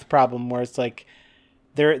interesting math problem where it's like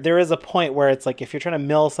there is a point where it's like if you're trying to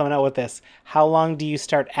mill someone out with this, how long do you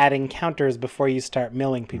start adding counters before you start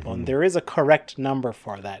milling people? Mm-hmm. And there is a correct number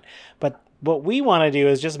for that. But what we want to do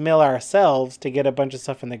is just mill ourselves to get a bunch of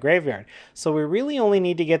stuff in the graveyard. So we really only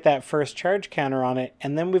need to get that first charge counter on it.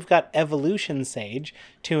 And then we've got Evolution Sage,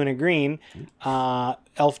 2 and a green,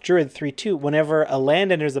 Elf Druid, 3/2. Whenever a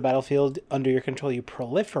land enters the battlefield under your control, you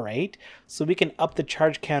proliferate. So we can up the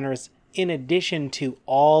charge counters in addition to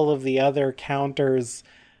all of the other counters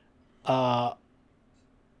all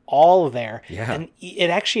there. Yeah. And it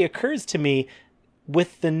actually occurs to me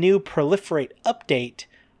with the new Proliferate update,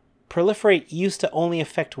 Proliferate used to only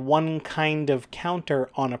affect one kind of counter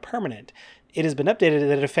on a permanent. It has been updated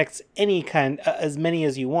that it affects any kind, as many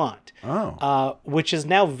as you want. Which is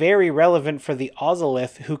now very relevant for the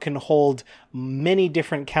Ozolith, who can hold many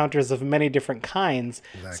different counters of many different kinds.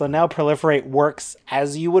 Exactly. So now Proliferate works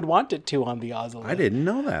as you would want it to on the Ozolith. I didn't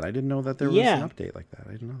know that. I didn't know that there was an update like that.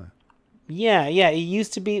 I didn't know that. Yeah. It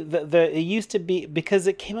used to be it used to be because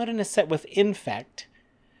it came out in a set with Infect.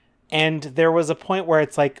 And there was a point where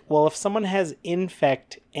it's like, well, if someone has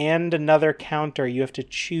Infect and another counter, you have to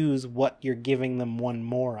choose what you're giving them one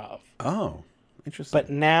more of. Oh, interesting. But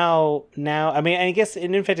now, I mean, I guess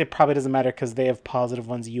in Infect it probably doesn't matter because they have positive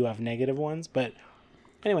ones, you have negative ones. But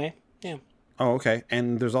anyway, yeah. Oh, okay.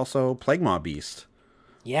 And there's also Plague Maw Beast.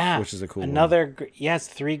 Yeah. Which is a cool one. It's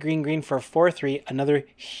 3 green for 4/3, another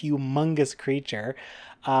humongous creature.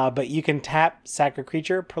 But you can tap, sack a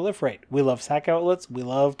creature, proliferate. We love sack outlets. We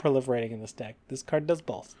love proliferating in this deck. This card does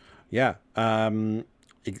both. Yeah. Again,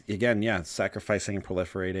 sacrificing and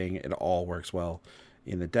proliferating, it all works well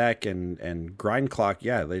in the deck. And Grind Clock,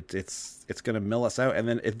 it's going to mill us out. And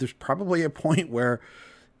then there's probably a point where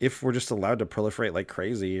if we're just allowed to proliferate like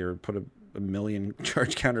crazy or put a million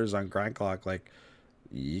charge counters on Grind Clock, like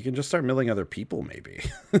you can just start milling other people, maybe.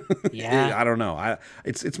 Yeah. I don't know.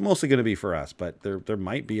 It's mostly going to be for us, but there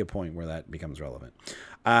might be a point where that becomes relevant.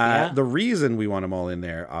 The reason we want them all in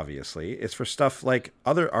there, obviously, is for stuff like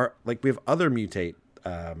we have other mutate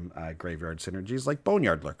graveyard synergies like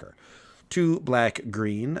Boneyard Lurker. 2 black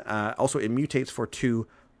green. Also, it mutates for 2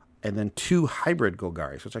 and then 2 hybrid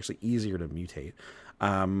Golgari, so it's actually easier to mutate.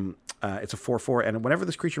 It's a 4/4, and whenever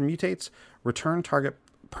this creature mutates, return target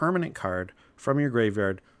permanent card from your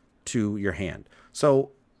graveyard to your hand.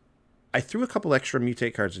 So I threw a couple extra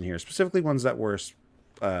mutate cards in here, specifically ones that were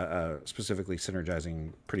specifically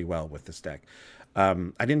synergizing pretty well with this deck. I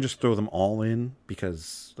didn't just throw them all in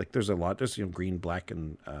because like there's a lot. There's green, black,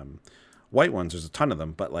 and white ones. There's a ton of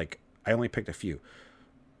them, but like I only picked a few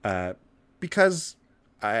because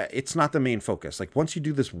it's not the main focus. Like once you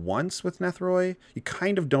do this once with Nethroi, you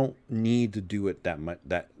kind of don't need to do it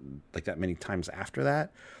that many times after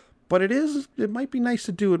that. But it might be nice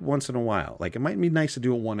to do it once in a while. Like it might be nice to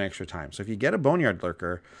do it one extra time. So if you get a Boneyard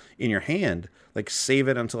Lurker in your hand, like save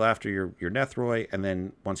it until after your Nethroi, and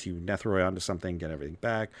then once you Nethroi onto something, get everything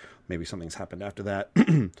back. Maybe something's happened after that.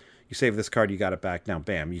 You save this card, you got it back. Now,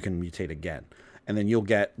 bam, you can mutate again. And then you'll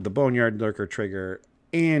get the Boneyard Lurker trigger,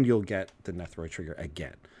 and you'll get the Nethroi trigger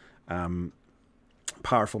again.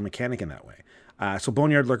 Powerful mechanic in that way. So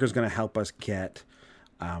Boneyard Lurker is going to help us get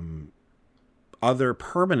other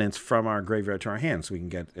permanents from our graveyard to our hands, so we can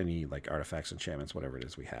get any like artifacts, enchantments, whatever it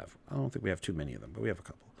is we have. I don't think we have too many of them, but we have a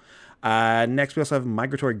couple. Next, we also have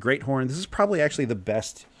Migratory Greathorn. This is probably actually the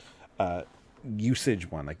best usage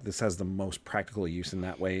one. Like this has the most practical use in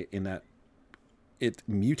that way, in that it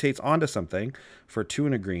mutates onto something for 2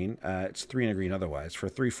 and a green. It's 3 and a green otherwise for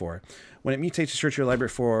 3/4. When it mutates, you search your library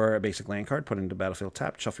for a basic land card, put it into battlefield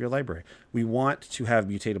tapped, shuffle your library. We want to have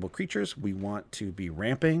mutatable creatures. We want to be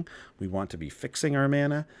ramping. We want to be fixing our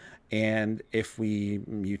mana. And if we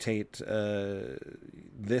mutate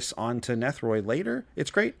this onto Nethroi later,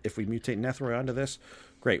 it's great. If we mutate Nethroi onto this,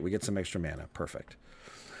 great. We get some extra mana. Perfect.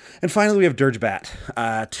 And finally, we have Dirge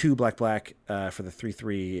Bat. 2 black for the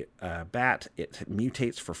 3/3 bat. It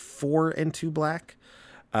mutates for 4 and 2 black.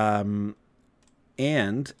 And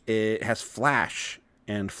it has flash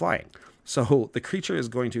and flying. So the creature is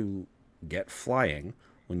going to get flying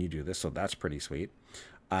when you do this, so that's pretty sweet.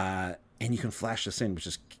 And you can flash this in, which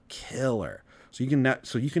is killer. So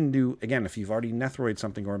you can do, again, if you've already Nethroi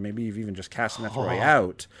something, or maybe you've even just cast Nethroi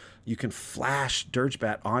out, you can flash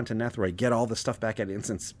Dirgebat onto Nethroi, get all the stuff back at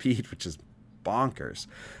instant speed, which is bonkers.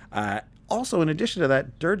 Also, in addition to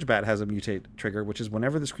that, Dirgebat has a mutate trigger, which is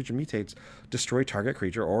whenever this creature mutates, destroy target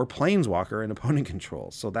creature or planeswalker an opponent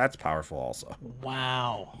controls. So that's powerful also.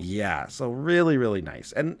 Wow. Yeah, so really, really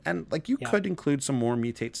nice. And like you could include some more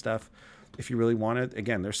mutate stuff if you really wanted.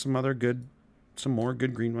 Again, there's some more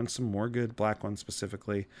good green ones, some more good black ones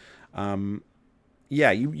specifically. You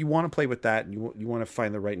want to play with that. You want to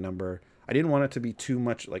find the right number. I didn't want it to be too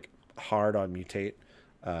much like hard on mutate.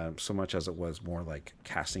 So much as it was more like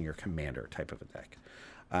casting your commander type of a deck.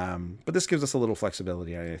 But this gives us a little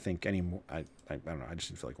flexibility. I think I don't know. I just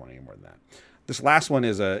didn't feel like wanting any more than that. This last one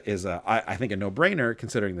is I think a no-brainer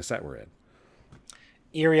considering the set we're in.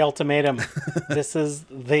 Eerie Ultimatum. This is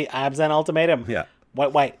the Abzan Ultimatum. Yeah.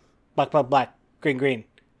 White, black, green.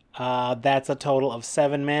 That's a total of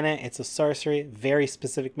 7 mana. It's a sorcery, very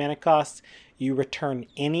specific mana cost. You return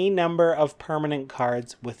any number of permanent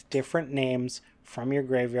cards with different names from your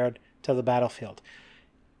graveyard to the battlefield.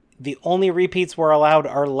 The only repeats we're allowed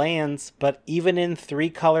are lands, but even in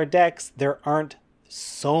 3-color decks, there aren't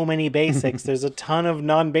so many basics. There's a ton of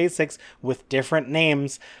non-basics with different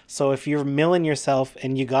names. So if you're milling yourself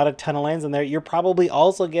and you got a ton of lands in there, you're probably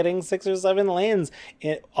also getting 6 or 7 lands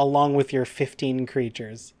along with your 15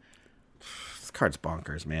 creatures. This card's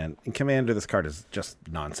bonkers, man. In Commander, this card is just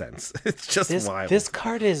nonsense. It's just wild. This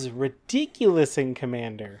card is ridiculous in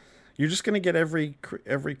Commander. You're just going to get every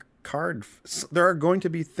card. There are going to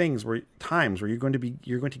be times where you're going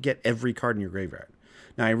to get every card in your graveyard.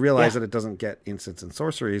 Now I realize that it doesn't get instants and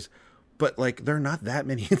sorceries, but like there are not that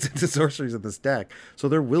many instants and sorceries in this deck. So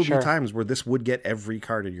there will be times where this would get every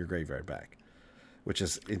card in your graveyard back, which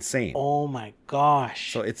is insane. Oh my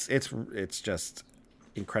gosh! So it's just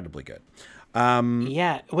incredibly good.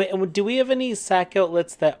 Wait, do we have any sack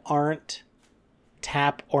outlets that aren't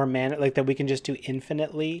tap or mana, like that we can just do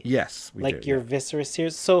infinitely? Yes, we like do, your Viscera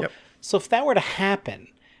Seers. So if that were to happen,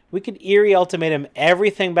 we could Eerie Ultimatum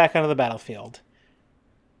everything back onto the battlefield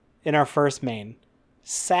in our first main,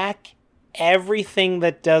 sack everything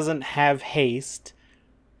that doesn't have haste,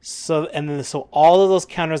 so all of those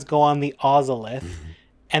counters go on the Ozolith,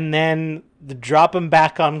 and then drop them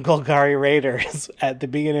back on Golgari Raiders at the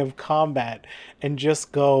beginning of combat and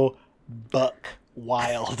just go buck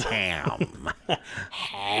wild. Ham.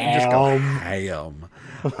 Just go ham.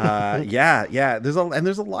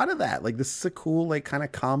 There's a lot of that. Like this is a cool like kind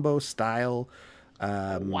of combo style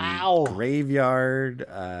graveyard,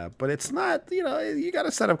 but it's not, you got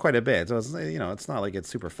to set up quite a bit. So it's, it's not like it's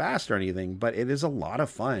super fast or anything, but it is a lot of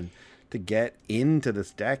fun to get into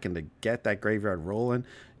this deck and to get that graveyard rolling.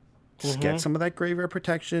 Just get some of that graveyard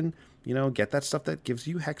protection, get that stuff that gives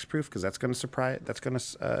you hexproof, because that's going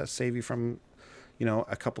to save you from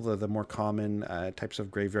a couple of the more common types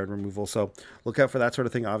of graveyard removal. So look out for that sort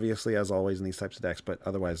of thing, obviously, as always in these types of decks, but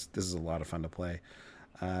otherwise this is a lot of fun to play.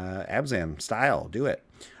 Abzan style, do it.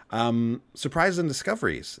 Surprise and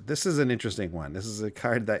Discoveries. This is an interesting one. This is a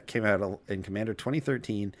card that came out in Commander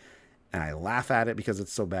 2013, and I laugh at it because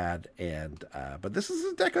it's so bad. And but this is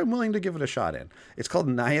a deck I'm willing to give it a shot in. It's called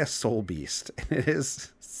Naya Soul Beast, and it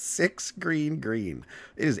is 6 green.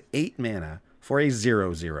 It is 8 mana for a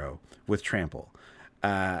 0/0 with trample.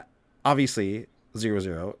 Obviously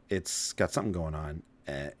 0/0. It's got something going on,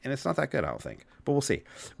 and it's not that good, I don't think. But we'll see.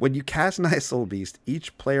 When you cast Naya Soul Beast,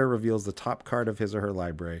 each player reveals the top card of his or her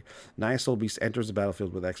library. Naya Soul Beast enters the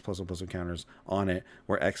battlefield with X+1/+1 counters on it,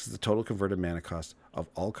 where X is the total converted mana cost of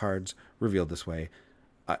all cards revealed this way.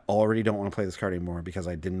 I already don't want to play this card anymore because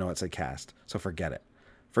I didn't know it said cast. So forget it.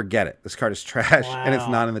 This card is trash, and it's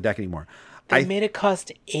not in the deck anymore. They made it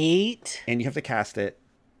cost 8? And you have to cast it,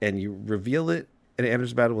 and you reveal it, and it enters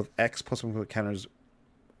the battle with X+1 counters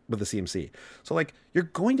with the CMC. So, like, you're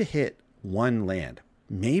going to hit 1 land,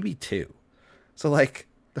 maybe 2. So like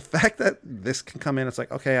the fact that this can come in, it's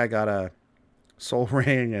like, okay, I got a Soul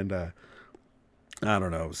Ring and I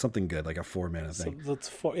don't know, something good, like a 4 mana thing. So that's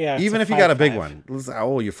 4, yeah. Even if you got a big one,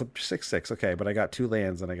 you flip 6/6, okay, but I got 2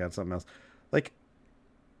 lands and I got something else. Like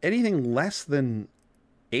anything less than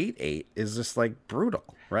 8/8 is just like brutal,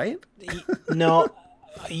 right? No.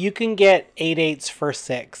 You can get 8/8s for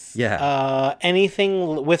 6. Yeah.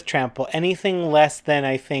 Anything with trample, anything less than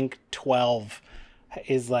I think 12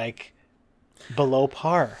 is like below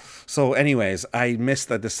par. So anyways, I missed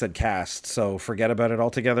that this said cast, so forget about it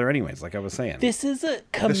altogether anyways, like I was saying. This is a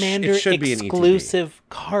Commander exclusive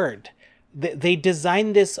card. they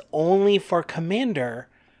designed this only for Commander.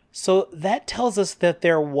 So that tells us that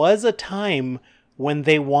there was a time when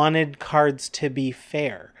they wanted cards to be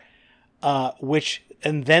fair,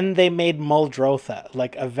 and then they made Muldrotha.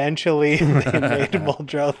 Like, eventually they made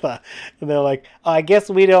Muldrotha. And they're like, oh, I guess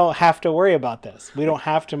we don't have to worry about this. We don't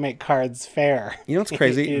have to make cards fair. You know what's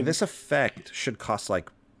crazy? This effect should cost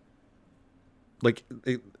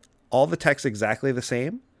all the text exactly the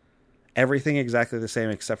same. Everything exactly the same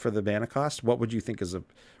except for the mana cost. What would you think is a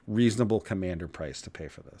reasonable Commander price to pay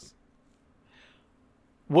for this?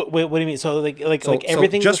 What do you mean? So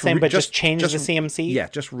everything's the same, but just change the CMC? Yeah,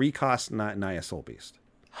 just recost Naya Soul Beast.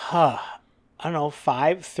 I don't know,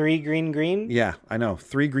 3 green? Yeah, I know.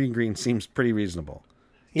 3 green seems pretty reasonable.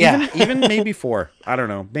 Yeah. Even maybe 4. I don't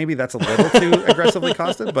know. Maybe that's a little too aggressively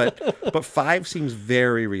costed, but 5 seems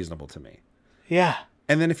very reasonable to me. Yeah.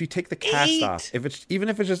 And then if you take the cast off, if it's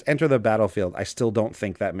just enter the battlefield, I still don't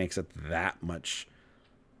think that makes it that much.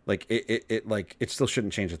 Like it still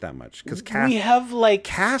shouldn't change it that much because we have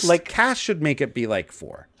cast should make it be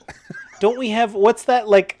 4. Don't we have what's that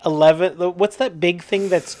 11? What's that big thing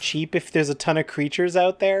that's cheap if there's a ton of creatures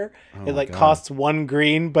out there? It costs 1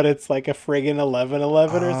 green, but it's like a friggin'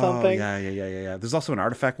 11/11 or something. Yeah. There's also an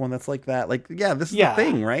artifact one that's like that. This is the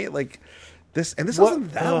thing, right? This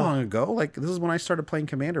wasn't that long ago. This is when I started playing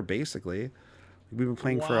Commander. Basically, we've been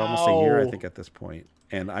playing for almost a year, I think, at this point.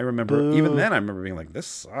 And I remember, even then, I remember being like, "This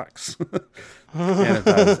sucks," and it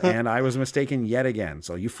does. And I was mistaken yet again.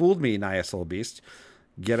 So you fooled me, Naya Soul Beast.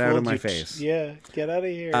 Get out of my face. Yeah, get out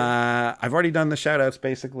of here. I've already done the shout-outs,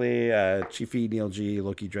 basically. Chiefy, Neil G,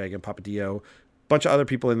 Loki Dragon, Papa Dio, bunch of other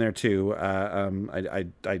people in there too.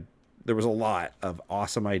 There was a lot of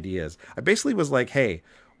awesome ideas. I basically was like, "Hey,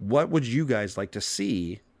 what would you guys like to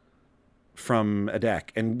see from a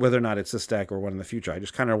deck, and whether or not it's this deck or one in the future?" I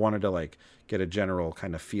just kind of wanted to get a general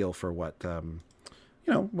kind of feel for what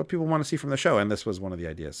what people want to see from the show, and this was one of the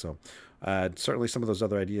ideas. So certainly some of those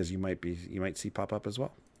other ideas you might see pop up as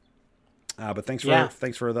well. But thanks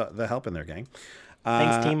for the help in there, gang.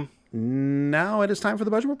 Thanks, team. Now it is time for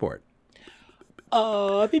the budget report.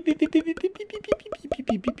 Beeps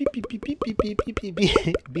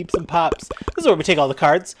and pops. This is where we take all the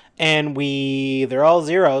cards and they're all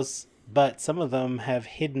zeros, but some of them have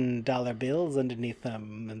hidden dollar bills underneath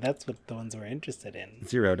them, and that's what the ones we're interested in.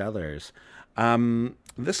 $0.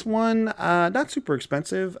 This one, not super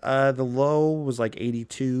expensive. The low was like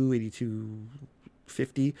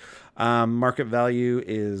 82.50. Market value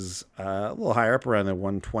is a little higher up, around the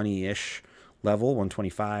 120-ish level,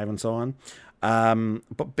 125 and so on.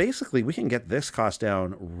 But basically, we can get this cost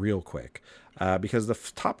down real quick because the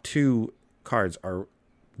top 2 cards are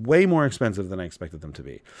way more expensive than I expected them to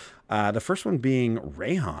be. The first one being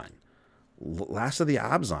Rayhan, Last of the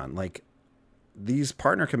Abzan. These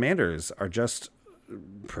partner commanders are just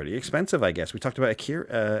pretty expensive, I guess. We talked about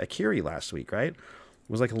Akiri last week, right? It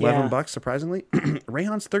was like $11, surprisingly.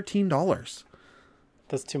 Rayhan's $13.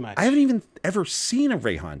 That's too much. I haven't even ever seen a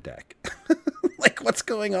Rayhan deck. What's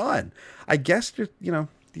going on? I guess,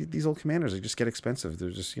 these old commanders, they just get expensive. They're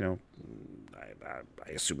just, I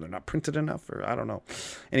assume they're not printed enough, or I don't know.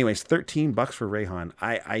 Anyways, $13 for Rayhan.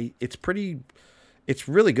 It's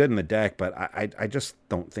really good in the deck, but I just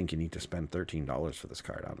don't think you need to spend $13 for this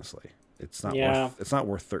card, honestly. It's not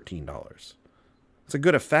worth $13. It's a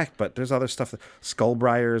good effect, but there's other stuff.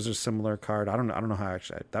 Skullbriar is a similar card. I don't know how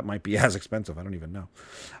actually that might be as expensive. I don't even know.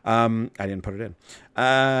 I didn't put it in.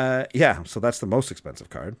 So that's the most expensive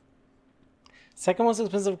card. Second most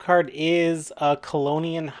expensive card is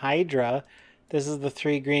Colonian Hydra. This is the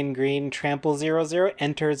 3 green trample 0/0.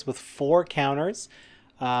 Enters with 4 counters.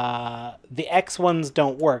 The X ones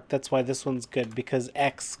don't work. That's why this one's good, because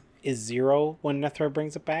X is 0 when Nethra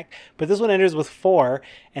brings it back. But this one enters with 4,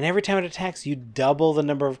 and every time it attacks, you double the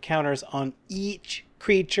number of counters on each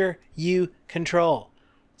creature you control.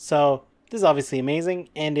 So this is obviously amazing,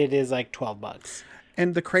 and it is like $12.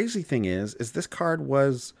 And the crazy thing is this card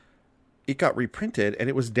it got reprinted, and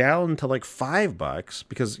it was down to like $5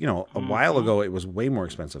 because, a while ago it was way more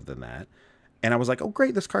expensive than that. And I was like, oh,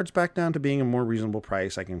 great, this card's back down to being a more reasonable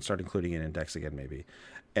price. I can start including it in decks again, maybe.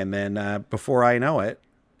 And then before I know it,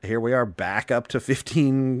 here we are back up to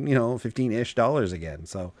 $15-ish again.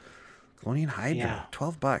 So Colonian Hydra,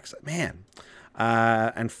 $12, man.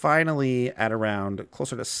 And finally at around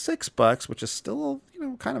closer to $6, which is still,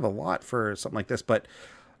 kind of a lot for something like this, but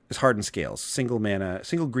it's Hardened Scales, single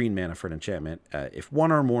green mana for an enchantment. If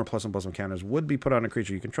 1 or more +1/+1 counters would be put on a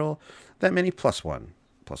creature you control, that many +1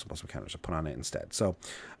 +1/+1 counters are put on it instead. So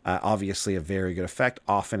obviously a very good effect.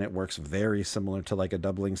 Often it works very similar to like a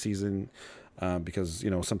doubling season, because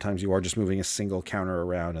sometimes you are just moving a single counter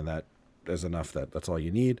around, and that is enough that's all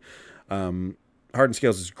you need. Hardened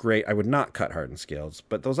Scales is great. I would not cut Hardened Scales,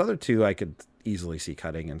 but those other two I could easily see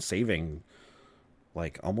cutting and saving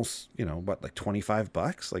like almost, like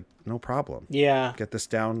 $25, like no problem. Yeah. Get this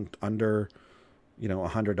down under,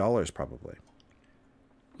 $100 probably.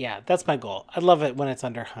 Yeah, that's my goal. I love it when it's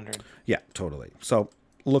under 100. Yeah, totally. So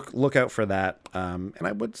look out for that. And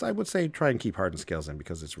I would say try and keep Hardened Scales in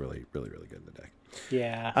because it's really, really, really good in the deck.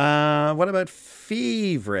 Yeah. What about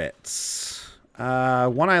favorites?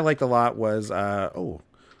 One I liked a lot was I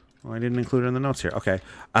didn't include it in the notes here. Okay.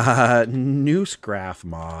 Newsgraph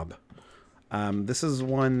Mob. This is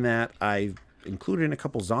one that I included in a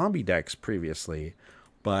couple zombie decks previously,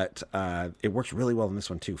 but it works really well in this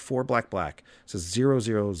one too. 4 black. It says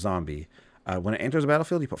 0/0 zombie. When it enters the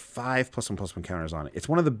battlefield, you put 5 +1/+1 counters on it. It's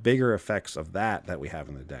one of the bigger effects of that we have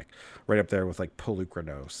in the deck, right up there with like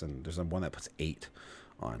Polukranos, and there's one that puts 8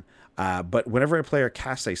 on. But whenever a player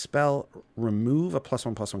casts a spell, remove a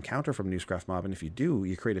 +1/+1 counter from Newsgraph Mob, and if you do,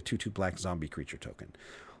 you create a 2/2 black zombie creature token.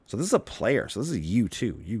 So this is a player. So this is you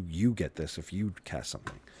too. You get this if you cast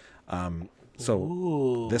something.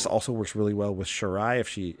 So this also works really well with Shirai.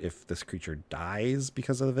 If this creature dies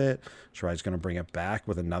because of it, Shirai's going to bring it back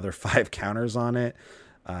with another 5 counters on it.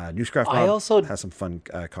 Newsgraph Mob has some fun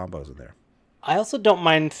combos in there. I also don't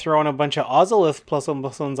mind throwing a bunch of Ozolith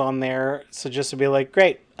 +1/+1s on there. So just to be like,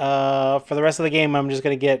 great, for the rest of the game, I'm just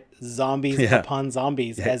going to get zombies upon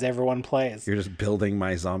zombies as everyone plays. You're just building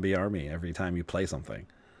my zombie army every time you play something.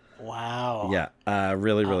 Wow. Yeah,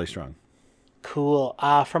 really, really strong. Cool.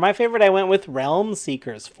 For my favorite, I went with Realm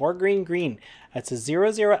Seekers. 4 green. It's a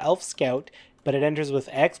 0/0 elf scout, but it enters with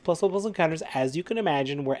X +1/+1 counters, as you can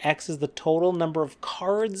imagine, where X is the total number of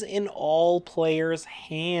cards in all players'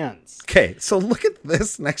 hands. Okay, so look at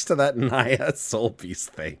this next to that Naya Soul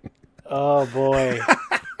Beast thing. Oh, boy.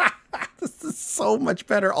 This is so much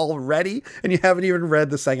better already, and you haven't even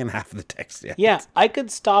read the second half of the text yet. Yeah, I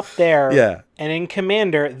could stop there. Yeah. And in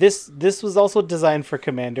Commander, this was also designed for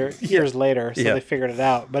Commander years later, so they figured it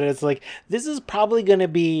out. But it's like, this is probably going to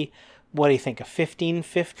be, what do you think, a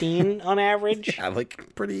 15-15 on average? Yeah,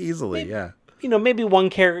 like pretty easily, yeah. Maybe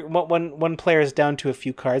one player is down to a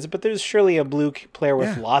few cards, but there's surely a blue player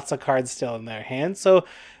with lots of cards still in their hands. So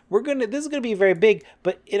this is gonna be very big,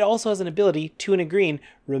 but it also has an ability to, in a green,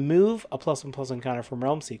 remove a +1/+1 counter from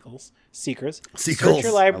Realm Seekers. Seagulls.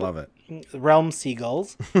 I love it. Realm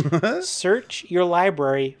Seagulls. Search your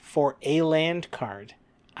library for a land card.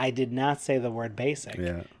 I did not say the word basic.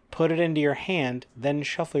 Yeah. Put it into your hand, then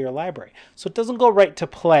shuffle your library. So it doesn't go right to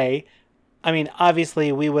play. I mean,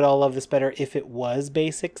 obviously, we would all love this better if it was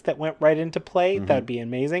basics that went right into play. Mm-hmm. That would be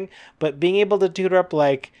amazing. But being able to tutor up,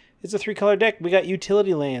 like, it's a 3-color deck. We got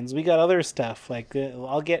utility lands. We got other stuff. Like,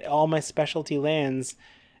 I'll get all my specialty lands.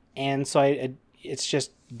 And so it's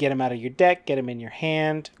just get them out of your deck, get them in your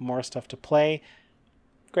hand, more stuff to play.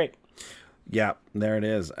 Great. Yeah, there it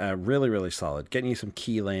is. Really, really solid. Getting you some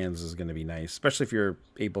key lands is going to be nice, especially if you're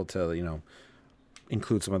able to,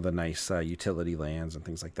 include some of the nice utility lands and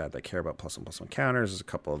things like that care about +1/+1 counters. There's a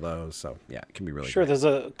couple of those, so yeah, it can be really sure. Great. There's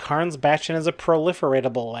a Karn's Bastion is a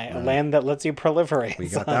proliferatable land, a land that lets you proliferate. We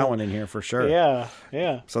got that one in here for sure.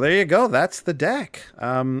 Yeah. So there you go. That's the deck.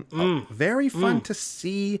 Very fun to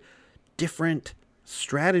see different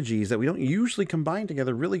strategies that we don't usually combine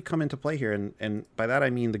together really come into play here, and by that I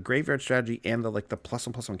mean the graveyard strategy and the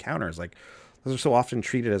 +1/+1 counters. Like, those are so often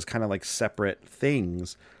treated as kind of like separate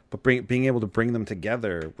things. But being able to bring them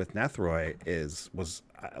together with Nethroi this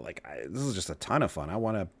is just a ton of fun. I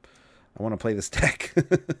want to play this deck.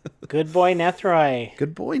 Good boy, Nethroi.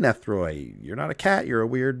 Good boy, Nethroi. You're not a cat. You're a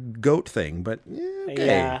weird goat thing. But okay.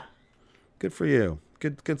 Yeah. Good for you.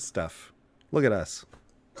 Good stuff. Look at us.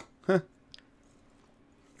 Huh.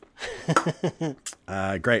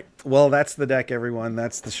 Great. Well, that's the deck, everyone.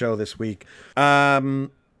 That's the show this week.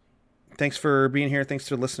 Thanks for being here. Thanks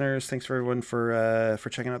to listeners. Thanks for everyone for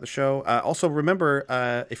checking out the show. Also, remember,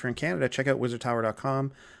 if you're in Canada, check out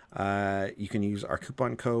wizardtower.com. You can use our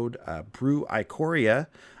coupon code BrewIcoria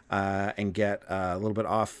and get a little bit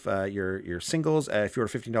off your singles. If you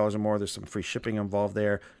order $15 or more, there's some free shipping involved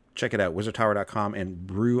there. Check it out, wizardtower.com, and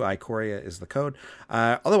BrewIcoria is the code.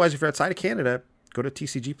 Otherwise, if you're outside of Canada, go to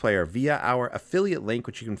TCG Player via our affiliate link,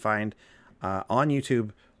 which you can find on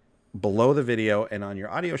YouTube below the video, and on your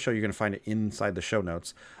audio show you're going to find it inside the show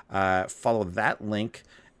notes. Follow that link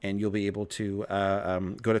and you'll be able to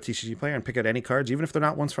go to TCG Player and pick out any cards, even if they're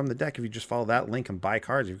not ones from the deck. If you just follow that link and buy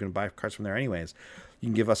cards, you're going to buy cards from there anyways. You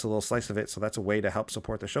can give us a little slice of it, so that's a way to help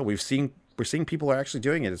support the show. We're seeing people are actually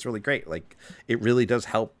doing it. It's really great. Like, it really does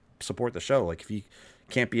help support the show. Like, if you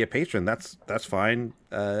can't be a patron, that's fine.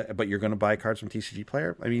 But you're going to buy cards from TCG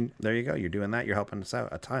Player. I mean, there you go. You're doing that. You're helping us out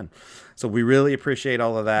a ton. So we really appreciate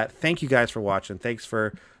all of that. Thank you guys for watching. Thanks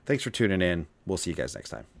for tuning in. We'll see you guys next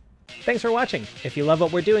time. Thanks for watching. If you love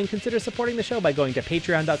what we're doing, consider supporting the show by going to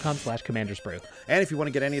patreon.com/commandersbrew. And if you want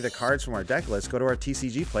to get any of the cards from our deck list, go to our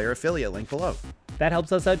TCG Player affiliate link below. That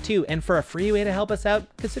helps us out too. And for a free way to help us out,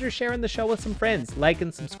 consider sharing the show with some friends. Like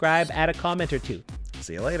and subscribe, add a comment or two.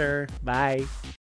 See you later. Bye.